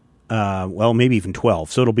be, maybe even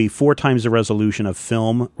 12. So it'll be 4 times the resolution of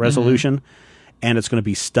film resolution, and it's going to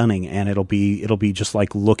be stunning. And it'll be just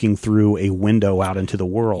like looking through a window out into the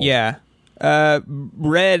world. Yeah.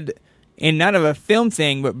 Red, and not of a film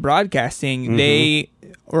thing, but broadcasting, they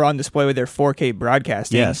were on display with their 4K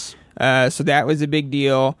broadcasting. Yes. So that was a big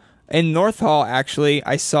deal. In North Hall, actually,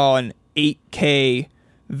 I saw an 8K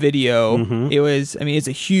video. It was, it's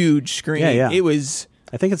a huge screen. Yeah. It was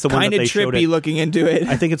I think it's the one that kind of they showed trippy it. looking into it.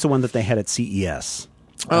 I think it's the one that they had at CES.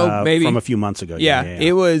 Maybe. From a few months ago. Yeah,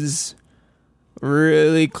 it was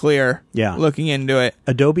really clear looking into it.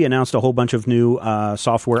 Adobe announced a whole bunch of new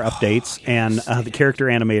software updates, and the character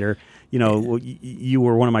animator, you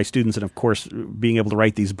were one of my students, and of course, being able to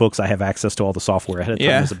write these books, I have access to all the software ahead of time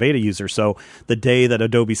as a beta user. So the day that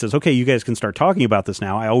Adobe says, okay, you guys can start talking about this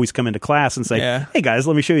now, I always come into class and say, hey guys,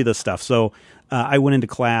 let me show you this stuff. So I went into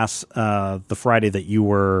class the Friday that you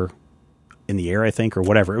were in the air, I think, or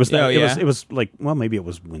whatever. It was it was like, well, maybe it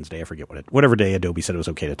was Wednesday. I forget whatever day Adobe said it was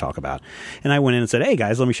okay to talk about. And I went in and said, hey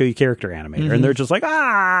guys, let me show you Character Animator. And they're just like,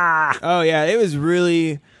 ah. Oh yeah, it was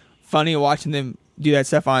really funny watching them do that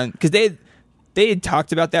stuff on, because they had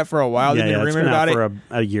talked about that for a while. They've been rumored about it for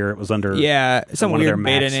a year. It was under some weird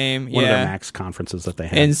beta name. One of their Max conferences that they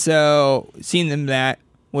had. And so seeing them, that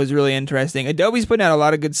was really interesting. Adobe's putting out a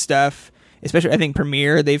lot of good stuff, especially I think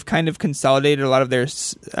Premiere. They've kind of consolidated a lot of their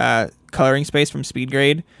coloring space from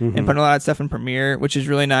SpeedGrade and putting a lot of stuff in Premiere, which is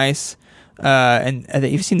really nice. And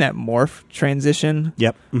you've seen that morph transition.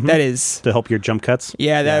 Yep. That is to help your jump cuts.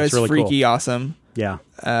 Yeah, that was really freaky cool. Awesome. Yeah.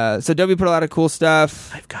 So Adobe put a lot of cool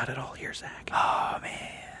stuff. I've got it all here, Zach. Oh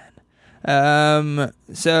man.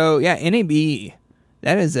 So yeah, NAB.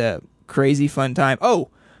 That is a crazy fun time. Oh,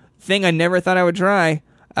 thing I never thought I would try.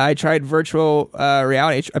 I tried virtual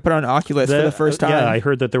reality. I put on Oculus for the first time. Yeah, I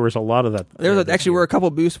heard that there was a lot of that. There were a couple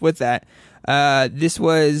booths with that. This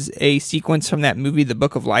was a sequence from that movie, The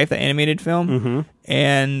Book of Life, the animated film,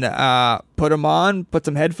 and put them on, put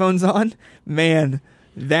some headphones on. Man,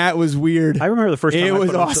 that was weird. I remember the first time. It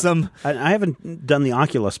was awesome. I haven't done the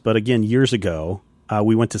Oculus, but again, years ago,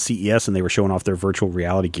 we went to CES and they were showing off their virtual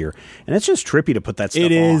reality gear, and it's just trippy to put that stuff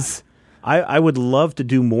on. It is. I would love to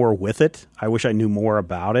do more with it. I wish I knew more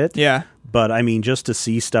about it. Yeah. But I mean, just to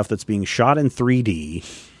see stuff that's being shot in 3D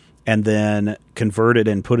and then converted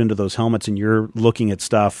and put into those helmets, and you're looking at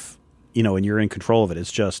stuff, and you're in control of it.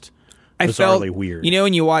 It's just bizarrely weird.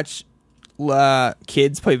 When you watch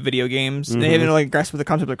kids play video games, they haven't grasp with the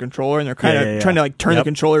concept of a controller, and they're kind of trying to turn the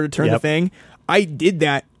controller to turn the thing. I did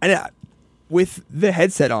that with the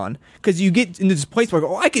headset on, because you get into this place where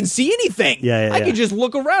I can see anything. I can just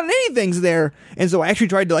look around and anything's there. And so I actually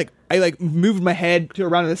tried to I moved my head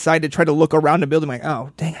around to the side to try to look around the building. I'm like,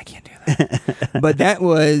 oh dang, I can't do that. But that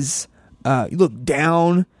was you look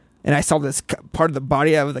down, and I saw this part of the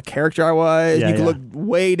body of the character I was. You could look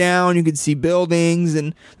way down. You could see buildings,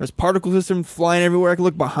 and there's particle systems flying everywhere. I could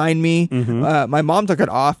look behind me. My mom took it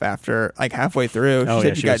off after halfway through. She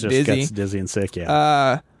said she got dizzy. Dizzy and sick.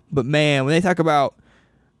 But man, when they talk about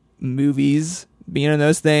movies being in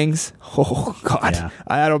those things, oh god,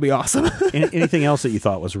 that'll be awesome. Anything else that you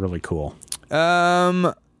thought was really cool?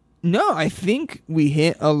 No, I think we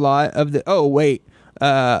hit a lot of the. Oh wait,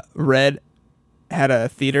 Red had a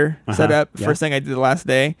theater set up. First thing I did the last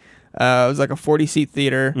day. It was like a 40-seat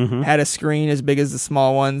theater. Had a screen as big as the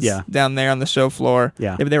small ones down there on the show floor.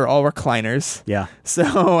 They were all recliners.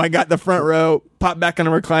 So I got the front row, popped back on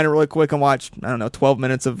a recliner really quick, and watched 12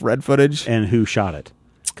 minutes of Red footage. And who shot it?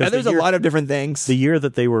 There's a lot of different things. The year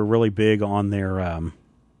that they were really big on their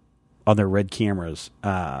Red cameras,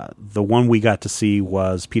 the one we got to see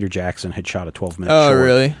was Peter Jackson had shot a 12-minute short. Oh,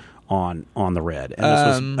 really? On the Red, and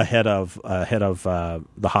this was ahead of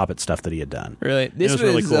the Hobbit stuff that he had done. Really, this was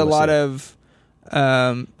really cool. A lot of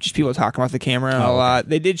just people talking about the camera a lot.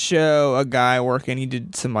 They did show a guy working. He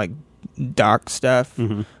did some doc stuff.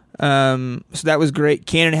 So that was great.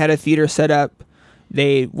 Canon had a theater set up.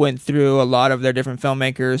 They went through a lot of their different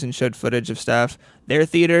filmmakers and showed footage of stuff. Their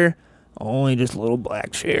theater, only just little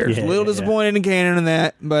black chairs. A little disappointed in Canon in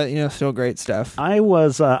that, but still great stuff. I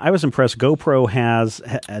was impressed. GoPro has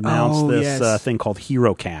announced this thing called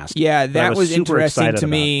HeroCast. Yeah, that was super interesting to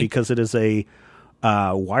me because it is a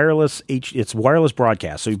wireless. It's wireless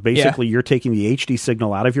broadcast. So basically, you're taking the HD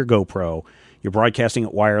signal out of your GoPro. You're broadcasting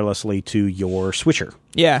it wirelessly to your switcher.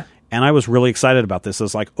 Yeah. And I was really excited about this. I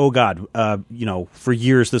was like, oh, God, for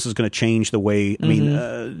years, this is going to change the way. I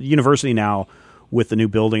mean, university now with the new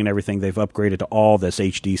building and everything, they've upgraded to all this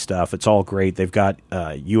HD stuff. It's all great. They've got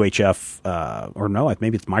UHF, or no,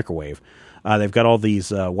 maybe it's microwave. They've got all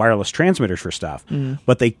these wireless transmitters for stuff,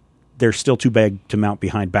 but they're still too big to mount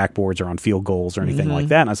behind backboards or on field goals or anything like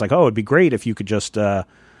that. And I was like, oh, it'd be great if you could just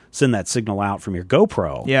send that signal out from your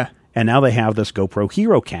GoPro. Yeah. And now they have this GoPro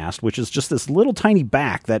HeroCast, which is just this little tiny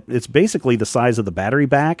back that it's basically the size of the battery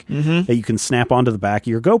back that you can snap onto the back of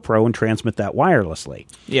your GoPro and transmit that wirelessly.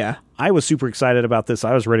 Yeah. I was super excited about this.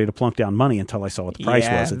 I was ready to plunk down money until I saw what the price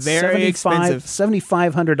was. It's very expensive.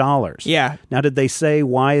 $7,500. Yeah. Now, did they say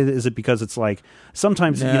why? Is it because it's like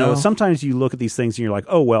sometimes sometimes you look at these things and you're like,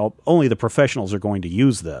 oh well, only the professionals are going to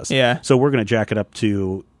use this. Yeah. So we're going to jack it up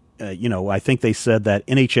to, I think they said that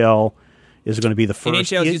NHL is going to be the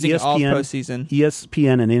first. NHL is using it all postseason.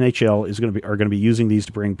 ESPN and NHL are going to be using these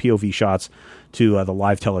to bring POV shots to the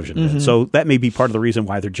live television event. So that may be part of the reason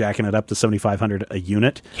why they're jacking it up to $7,500 a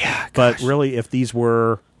unit. Yeah, but really, if these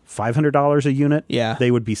were $500 a unit, they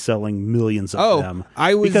would be selling millions of them.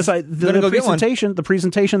 The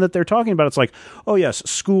presentation that they're talking about, it's like, oh yes,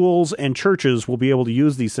 schools and churches will be able to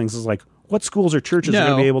use these things. It's like, what schools or churches are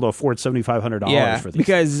going to be able to afford $7,500 for these?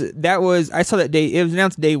 Because I saw that day. It was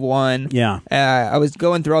announced day one. Yeah, I was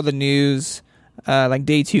going through all the news. Like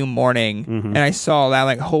day 2 morning, and I saw that,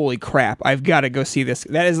 like, holy crap, I've got to go see this.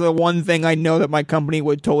 That is the one thing I know that my company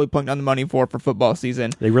would totally plunk down the money for football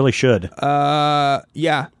season. They really should. Yeah.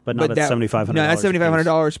 But not at $7,500. No, that's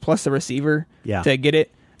 $7,500 plus the receiver to get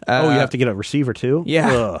it. You have to get a receiver too? Yeah.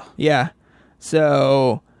 Ugh. Yeah.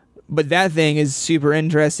 So, but that thing is super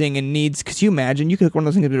interesting and needs, because you imagine, you could hook one of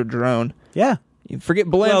those things into a drone. Yeah. You forget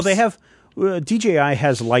blimps. Well, they have... DJI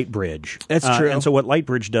has Lightbridge. That's true. And so what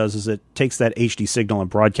Lightbridge does is it takes that HD signal and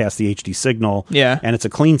broadcasts the HD signal. Yeah. And it's a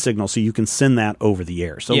clean signal, so you can send that over the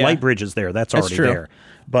air. So Lightbridge is there. That's already true. there.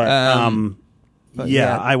 But I would love to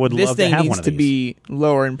have one of these. This thing needs to be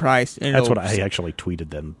lower in price. That's what I actually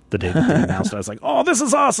tweeted them the day that they announced it. I was like, oh, this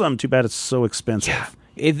is awesome. Too bad it's so expensive. Yeah.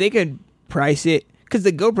 If they could price it, because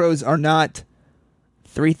the GoPros are not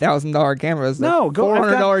 $3,000 cameras. They're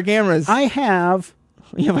 $400 cameras. I have...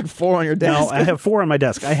 You have like 4 on your desk. No, I have 4 on my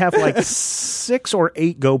desk. I have like 6 or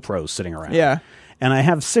 8 GoPros sitting around. Yeah. And I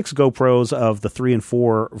have 6 GoPros of the 3 and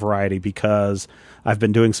 4 variety because I've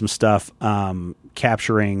been doing some stuff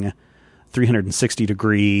capturing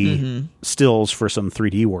 360-degree stills for some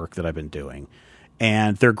 3D work that I've been doing.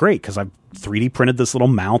 And they're great because I've 3D printed this little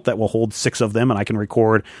mount that will hold 6 of them, and I can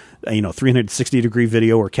record 360-degree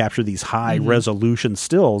video or capture these high-resolution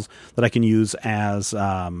stills that I can use as...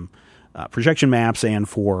 projection maps and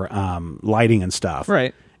for lighting and stuff.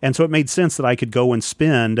 Right. And so it made sense that I could go and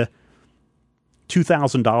spend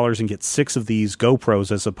 $2,000 and get 6 of these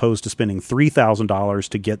GoPros as opposed to spending $3,000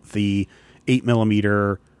 to get the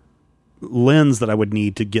 8mm lens that I would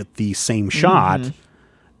need to get the same shot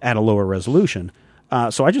at a lower resolution.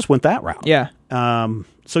 So I just went that route. Yeah.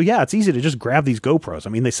 So yeah, it's easy to just grab these GoPros. I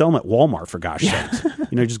mean, they sell them at Walmart, for gosh sakes.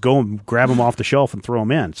 Just go and grab them off the shelf and throw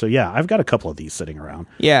them in. So yeah, I've got a couple of these sitting around.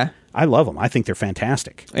 Yeah. I love them. I think they're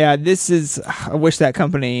fantastic. Yeah, I wish that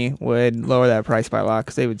company would lower that price by a lot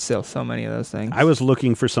because they would sell so many of those things. I was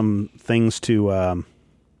looking for some things to,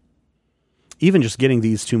 even just getting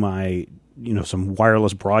these to my, some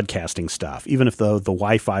wireless broadcasting stuff, even if the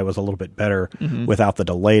Wi-Fi was a little bit better without the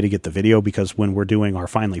delay to get the video, because when we're doing our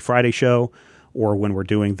Finally Friday show or when we're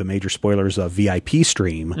doing the Major Spoilers VIP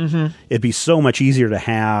stream, it'd be so much easier to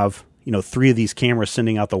have, 3 of these cameras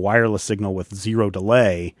sending out the wireless signal with 0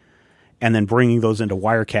 delay, and then bringing those into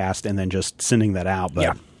Wirecast and then just sending that out.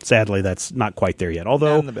 But sadly, that's not quite there yet.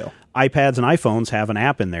 Although iPads and iPhones have an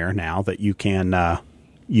app in there now that you can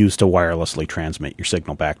use to wirelessly transmit your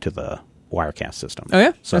signal back to the Wirecast system. Oh,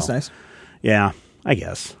 yeah? So, that's nice. Yeah, I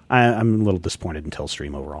guess. I'm a little disappointed in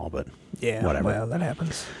Telestream overall, but whatever. Well, that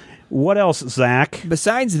happens. What else, Zach?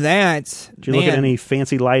 Besides that, did you look at any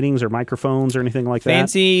fancy lightings or microphones or anything like that?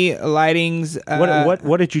 Fancy lightings.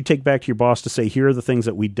 What did you take back to your boss to say, here are the things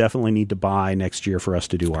that we definitely need to buy next year for us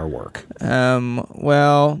to do our work?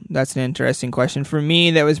 Well, that's an interesting question. For me,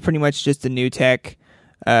 that was pretty much just the new tech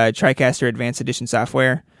TriCaster Advanced Edition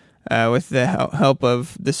software with the help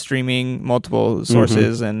of the streaming multiple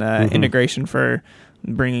sources and integration for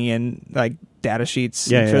bringing in like data sheets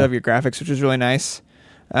of your graphics, which was really nice.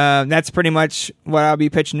 That's pretty much what I'll be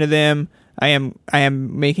pitching to them. I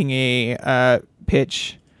am making a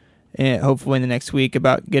pitch, hopefully in the next week,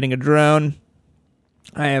 about getting a drone.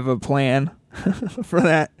 I have a plan for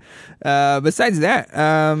that. Besides that,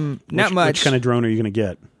 not much. Which kind of drone are you going to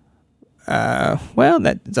get? Well,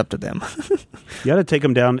 that's up to them. You got to take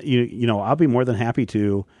them down. I'll be more than happy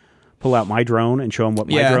to pull out my drone and show them what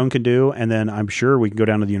my drone can do, and then I'm sure we can go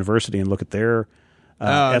down to the university and look at their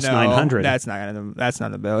S900. No, that's not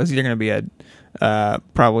on the bill. It's either going to be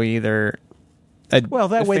probably either. Well,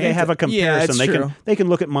 that way they have a comparison. They can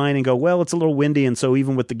look at mine and go, well, it's a little windy, and so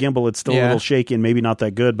even with the gimbal, it's still a little shaky and maybe not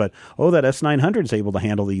that good. But that S900 is able to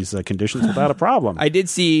handle these conditions without a problem. I did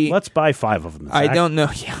see. Let's buy 5 of them. Zach. I don't know.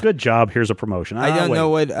 Yeah. Good job. Here's a promotion. I don't know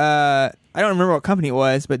what. I don't remember what company it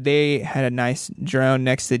was, but they had a nice drone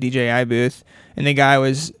next to the DJI booth, and the guy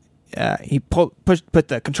was. He put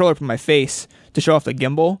the controller from my face to show off the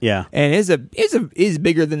gimbal. Yeah, and is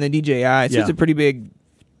bigger than the DJI. So it's a pretty big,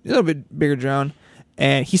 a little bit bigger drone.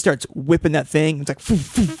 And he starts whipping that thing. It's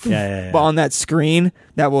like on that screen.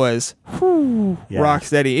 That was rock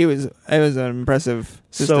steady. It was an impressive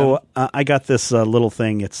system. So I got this little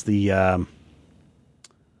thing. It's the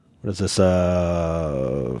what is this?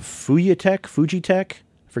 Fujitech. I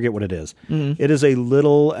forget what it is. Mm-hmm. It is a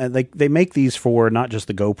little. They make these for not just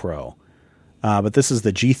the GoPro, but this is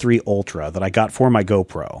the G3 Ultra that I got for my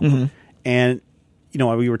GoPro. Mm-hmm. And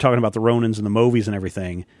we were talking about the Ronins and the Movies and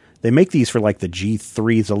everything. They make these for like the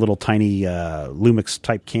G3s, the little tiny Lumix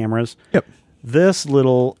type cameras. Yep. This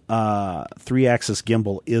little 3-axis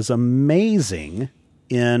gimbal is amazing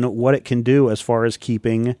in what it can do as far as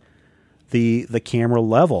keeping the camera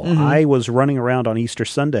level. Mm-hmm. I was running around on Easter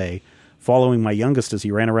Sunday following my youngest as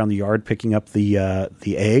he ran around the yard picking up the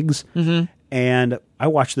eggs. Mm-hmm. And I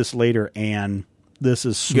watched this later, and this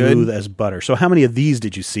is smooth as butter. So how many of these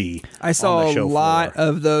did you see? I saw a lot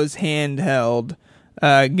of those handheld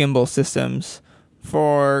gimbal systems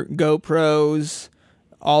for GoPros,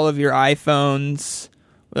 all of your iPhones.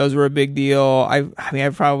 Those were a big deal. I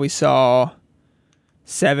probably saw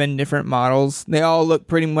 7 different models. They all look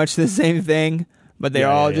pretty much the same thing, but they're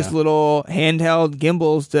all just little handheld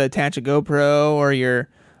gimbals to attach a GoPro or your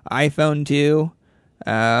iPhone to,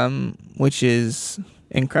 which is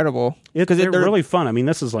incredible. Because they're really fun. I mean,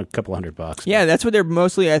 this is like a couple $100. Yeah, that's what they're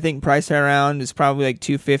mostly, I think, priced around. Is probably like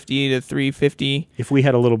 $250 to $350. If we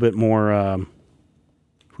had a little bit more,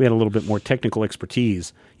 technical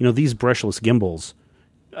expertise, these brushless gimbals.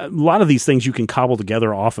 A lot of these things you can cobble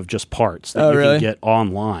together off of just parts that can get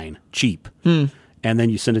online cheap. And then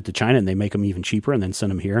you send it to China, and they make them even cheaper, and then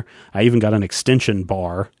send them here. I even got an extension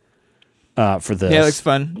bar for this. Yeah, it looks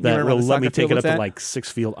fun. That will let me take it up to like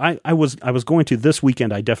 6 field. I was going to this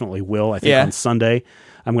weekend. I definitely will. I think on Sunday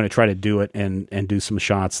I'm going to try to do it and do some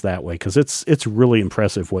shots that way because it's really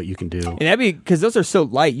impressive what you can do. And that'd be because those are so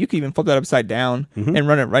light. You can even flip that upside down and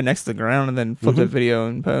run it right next to the ground and then flip the video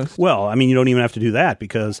in post. Well, I mean, you don't even have to do that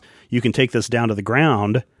because you can take this down to the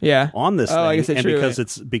ground. On this thing, I guess that's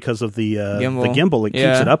true. Because of the gimbal, it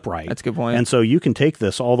keeps it upright. That's a good point. And so you can take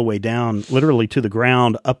this all the way down, literally to the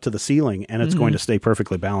ground, up to the ceiling, and it's going to stay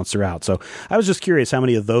perfectly balanced throughout. So I was just curious how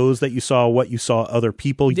many of those that you saw, what you saw other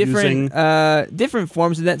people using. Different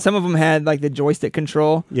forms of that. Some of them had like the joystick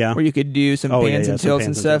control, where you could do some pans and tilts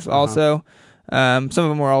and stuff. Also, some of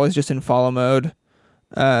them were always just in follow mode.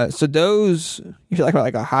 So those, you feel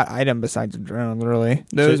like a hot item besides a drone, literally.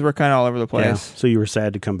 Those were kind of all over the place. Yeah. So you were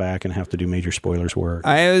sad to come back and have to do Major Spoilers work.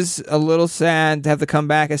 I was a little sad to have to come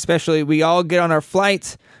back, especially we all get on our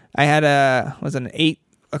flight. I had an 8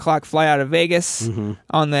 o'clock flight out of Vegas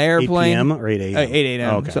on the airplane. 8 p.m. or 8 a.m.? 8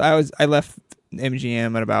 a.m. Oh, okay. So I left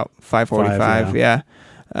MGM at about 5:45. Yeah.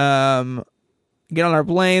 Get on our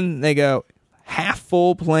plane. They go half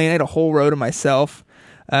full plane. I had a whole row to myself.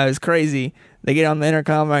 It was crazy. They get on the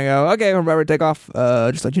intercom. I go, okay, we're about to take off.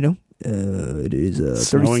 Just to let you know, it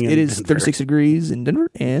is 36 degrees in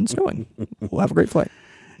Denver and snowing. We'll have a great flight.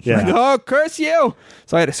 Yeah. Like, oh, curse you!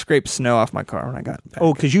 So I had to scrape snow off my car when I got back.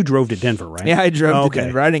 Oh, because you drove to Denver, right? Yeah, I drove to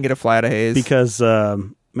Denver. I didn't get a fly out of Hayes because,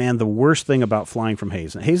 man, the worst thing about flying from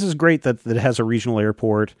Hayes. Hayes is great that it has a regional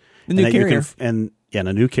airport. The new carrier. And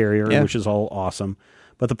a new carrier, which is all awesome.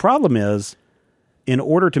 But the problem is, in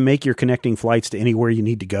order to make your connecting flights to anywhere you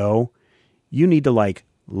need to go, you need to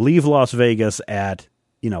leave Las Vegas at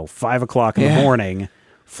 5 o'clock in the morning,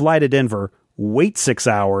 fly to Denver, wait 6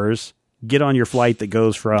 hours, get on your flight that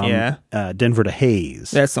goes from Denver to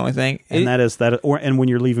Hayes. That's the only thing, and and when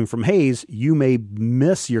you're leaving from Hayes, you may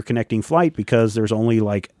miss your connecting flight because there's only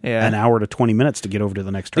an hour to 20 minutes to get over to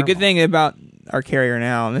the next terminal. The good thing about our carrier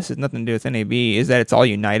now, and this has nothing to do with NAB, is that it's all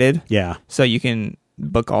United. Yeah, so you can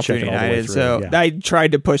book all through United. So I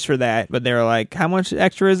tried to push for that, but they were like, "How much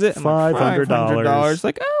extra is it?" $500.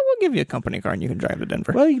 Like, oh, we'll give you a company car and you can drive to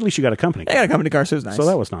Denver. Well, at least you got a company car. I got a company car, so it was nice. So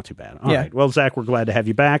that was not too bad. All right. Well, Zach, we're glad to have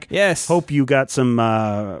you back. Yes. Hope you got some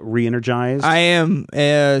re-energized. I am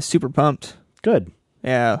super pumped. Good.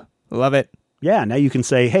 Yeah. Love it. Yeah. Now you can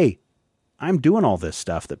say, hey, I'm doing all this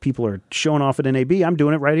stuff that people are showing off at NAB. I'm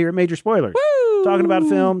doing it right here at Major Spoilers. Woo! Talking about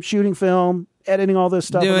film, shooting film, editing all this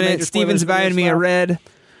stuff. Doing it. Steven's buying me a Red.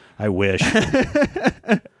 I wish.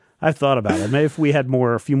 I've thought about it. Maybe if we had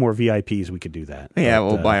a few more VIPs, we could do that. Yeah,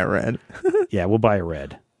 we'll buy a Red. Yeah, we'll buy a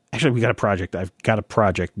Red. Actually, I've got a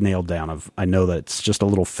project nailed down I know that it's just a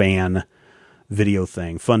little fun video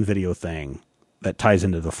thing that ties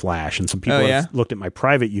into the Flash. And some people have looked at my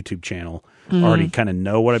private YouTube channel, already kind of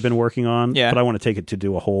know what I've been working on. Yeah. But I want to take it to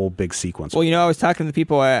do a whole big sequence. Well, I was talking to the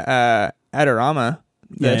people at Adorama,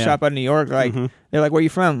 the shop out in New York. Like, they're like, "Where are you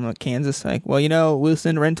from?" I'm like, "Kansas." Like, well, we'll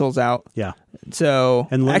send rentals out. Yeah. So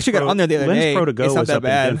I actually got on there the other day. Lens Pro to Go is up in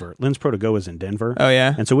Denver. Lens Pro to Go is in Denver. Oh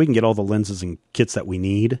yeah. And so we can get all the lenses and kits that we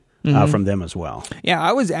need from them as well. Yeah,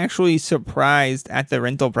 I was actually surprised at the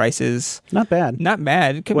rental prices. Not bad. Not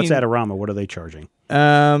bad. What's Adorama? What are they charging?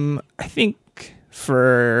 I think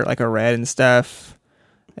for like a Red and stuff,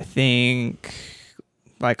 I think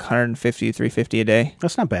like $150, $350 a day.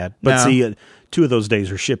 That's not bad. But see, 2 of those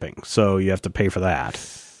days are shipping, so you have to pay for that,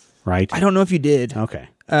 right? I don't know if you did. Okay.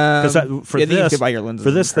 Because for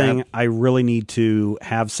this thing, I really need to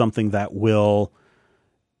have something that will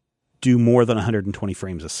do more than 120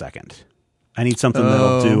 frames a second. I need something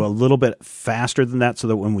that'll do a little bit faster than that, so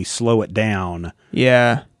that when we slow it down,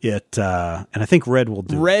 and I think Red will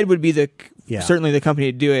do. Red would be certainly the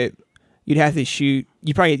company to do it. You'd have to shoot.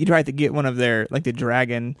 You'd probably have to get one of their like the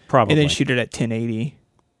Dragon, probably, and then shoot it at 1080.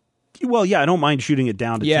 Well, yeah, I don't mind shooting it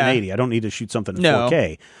down to 1080. I don't need to shoot something in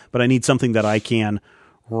 4K, but I need something that I can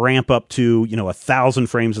ramp up to 1,000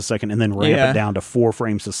 frames a second and then ramp it down to 4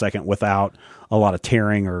 frames a second without a lot of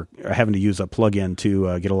tearing or having to use a plug-in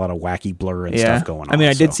to get a lot of wacky blur and stuff going on. I mean,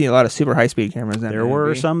 I did see a lot of super high-speed cameras. There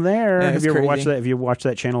were some there. Have you ever watched that? Have you watched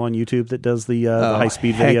that channel on YouTube that does the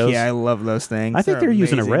high-speed videos? Yeah, I love those things. I think they're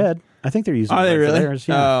using a Red. I think they're using. Are they really? Theirs.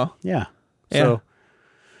 Yeah. Yeah. So.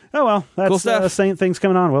 Oh, well, that's cool stuff. Same things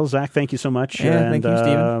coming on. Well, Zach, thank you so much. Yeah, thank you,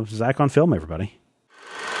 Steven. Zach on Film, everybody.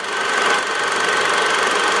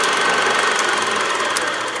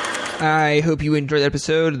 I hope you enjoyed that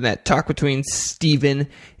episode and that talk between Steven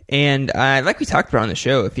and like we talked about on the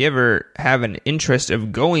show, if you ever have an interest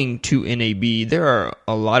of going to NAB, there are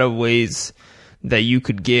a lot of ways that you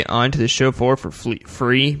could get onto the show floor for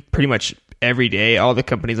free pretty much every day. All the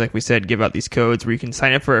companies, like we said, give out these codes where you can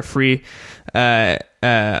sign up for a free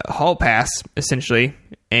hall pass, essentially,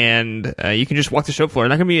 and you can just walk the show floor.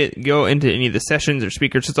 Not going to go into any of the sessions or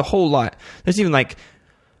speakers. It's a whole lot. There's even like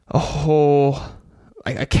a whole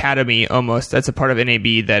academy almost that's a part of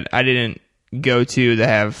NAB that I didn't go to, that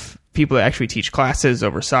have people that actually teach classes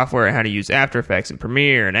over software and how to use After Effects and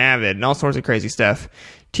Premiere and Avid and all sorts of crazy stuff.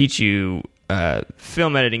 Teach you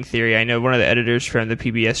film editing theory. I know one of the editors from the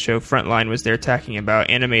PBS show Frontline was there talking about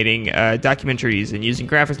animating documentaries and using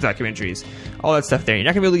graphics documentaries, all that stuff there. You're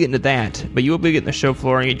not going to be able to get into that, but you will be able to get in the show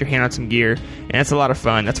floor and get your hand on some gear, and that's a lot of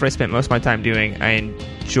fun. That's what I spent most of my time doing. I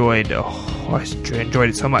enjoyed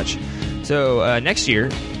it so much. So next year,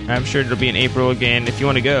 I'm sure it'll be in April again. If you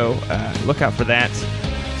want to go, look out for that.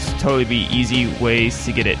 It's totally be easy ways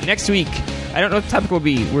to get it. Next week, I don't know what the topic will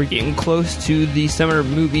be. We're getting close to the summer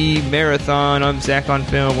movie marathon on Zach on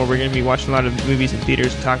Film, where we're going to be watching a lot of movies in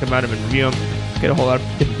theaters and talk about them and review them. Get a whole lot of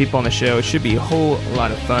different people on the show. It should be a whole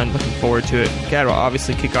lot of fun. Looking forward to it. God will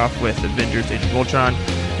obviously kick off with Avengers Age of Ultron.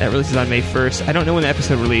 That releases on May 1st. I don't know when the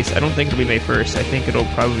episode released. I don't think it'll be May 1st. I think it'll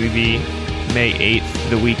probably be May 8th,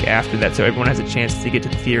 the week after that, so everyone has a chance to get to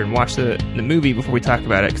the theater and watch the movie before we talk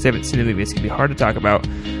about it, because I haven't seen the movie. It's going to be hard to talk about.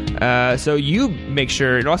 So you make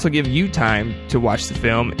sure it also give you time to watch the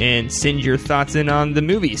film and send your thoughts in on the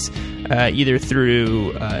movies, either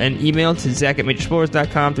through an email to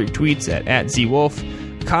zach@majorspoilers.com, through tweets at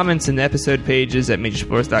 @zwolf, comments in the episode pages at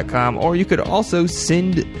majorspoilers.com, or you could also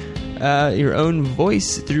send your own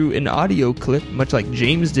voice through an audio clip, much like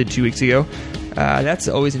James did 2 weeks ago. That's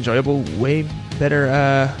always enjoyable, way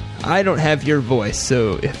better. I don't have your voice,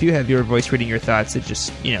 so if you have your voice reading your thoughts, it's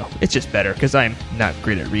just better, because I'm not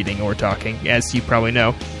great at reading or talking, as you probably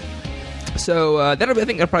know. So I think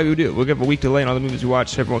that'll probably do it. We'll give a week delay on all the movies we watch,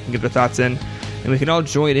 so everyone can get their thoughts in, and we can all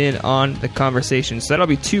join in on the conversation. So that'll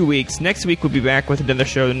be 2 weeks. Next week we'll be back with another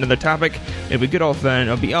show, another topic. It'll be good old fun.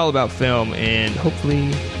 It'll be all about film, and hopefully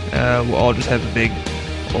we'll all just have a big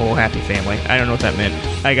old happy family. I don't know what that meant.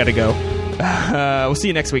 I gotta go. We'll see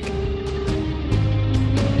you next week.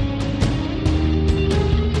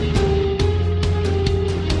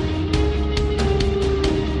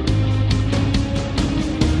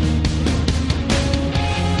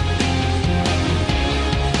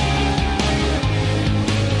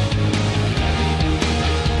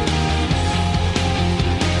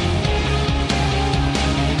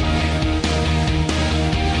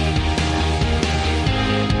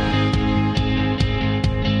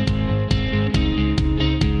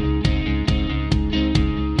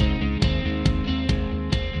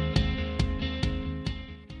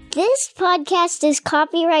 This podcast is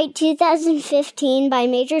copyright 2015 by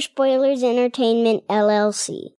Major Spoilers Entertainment, LLC.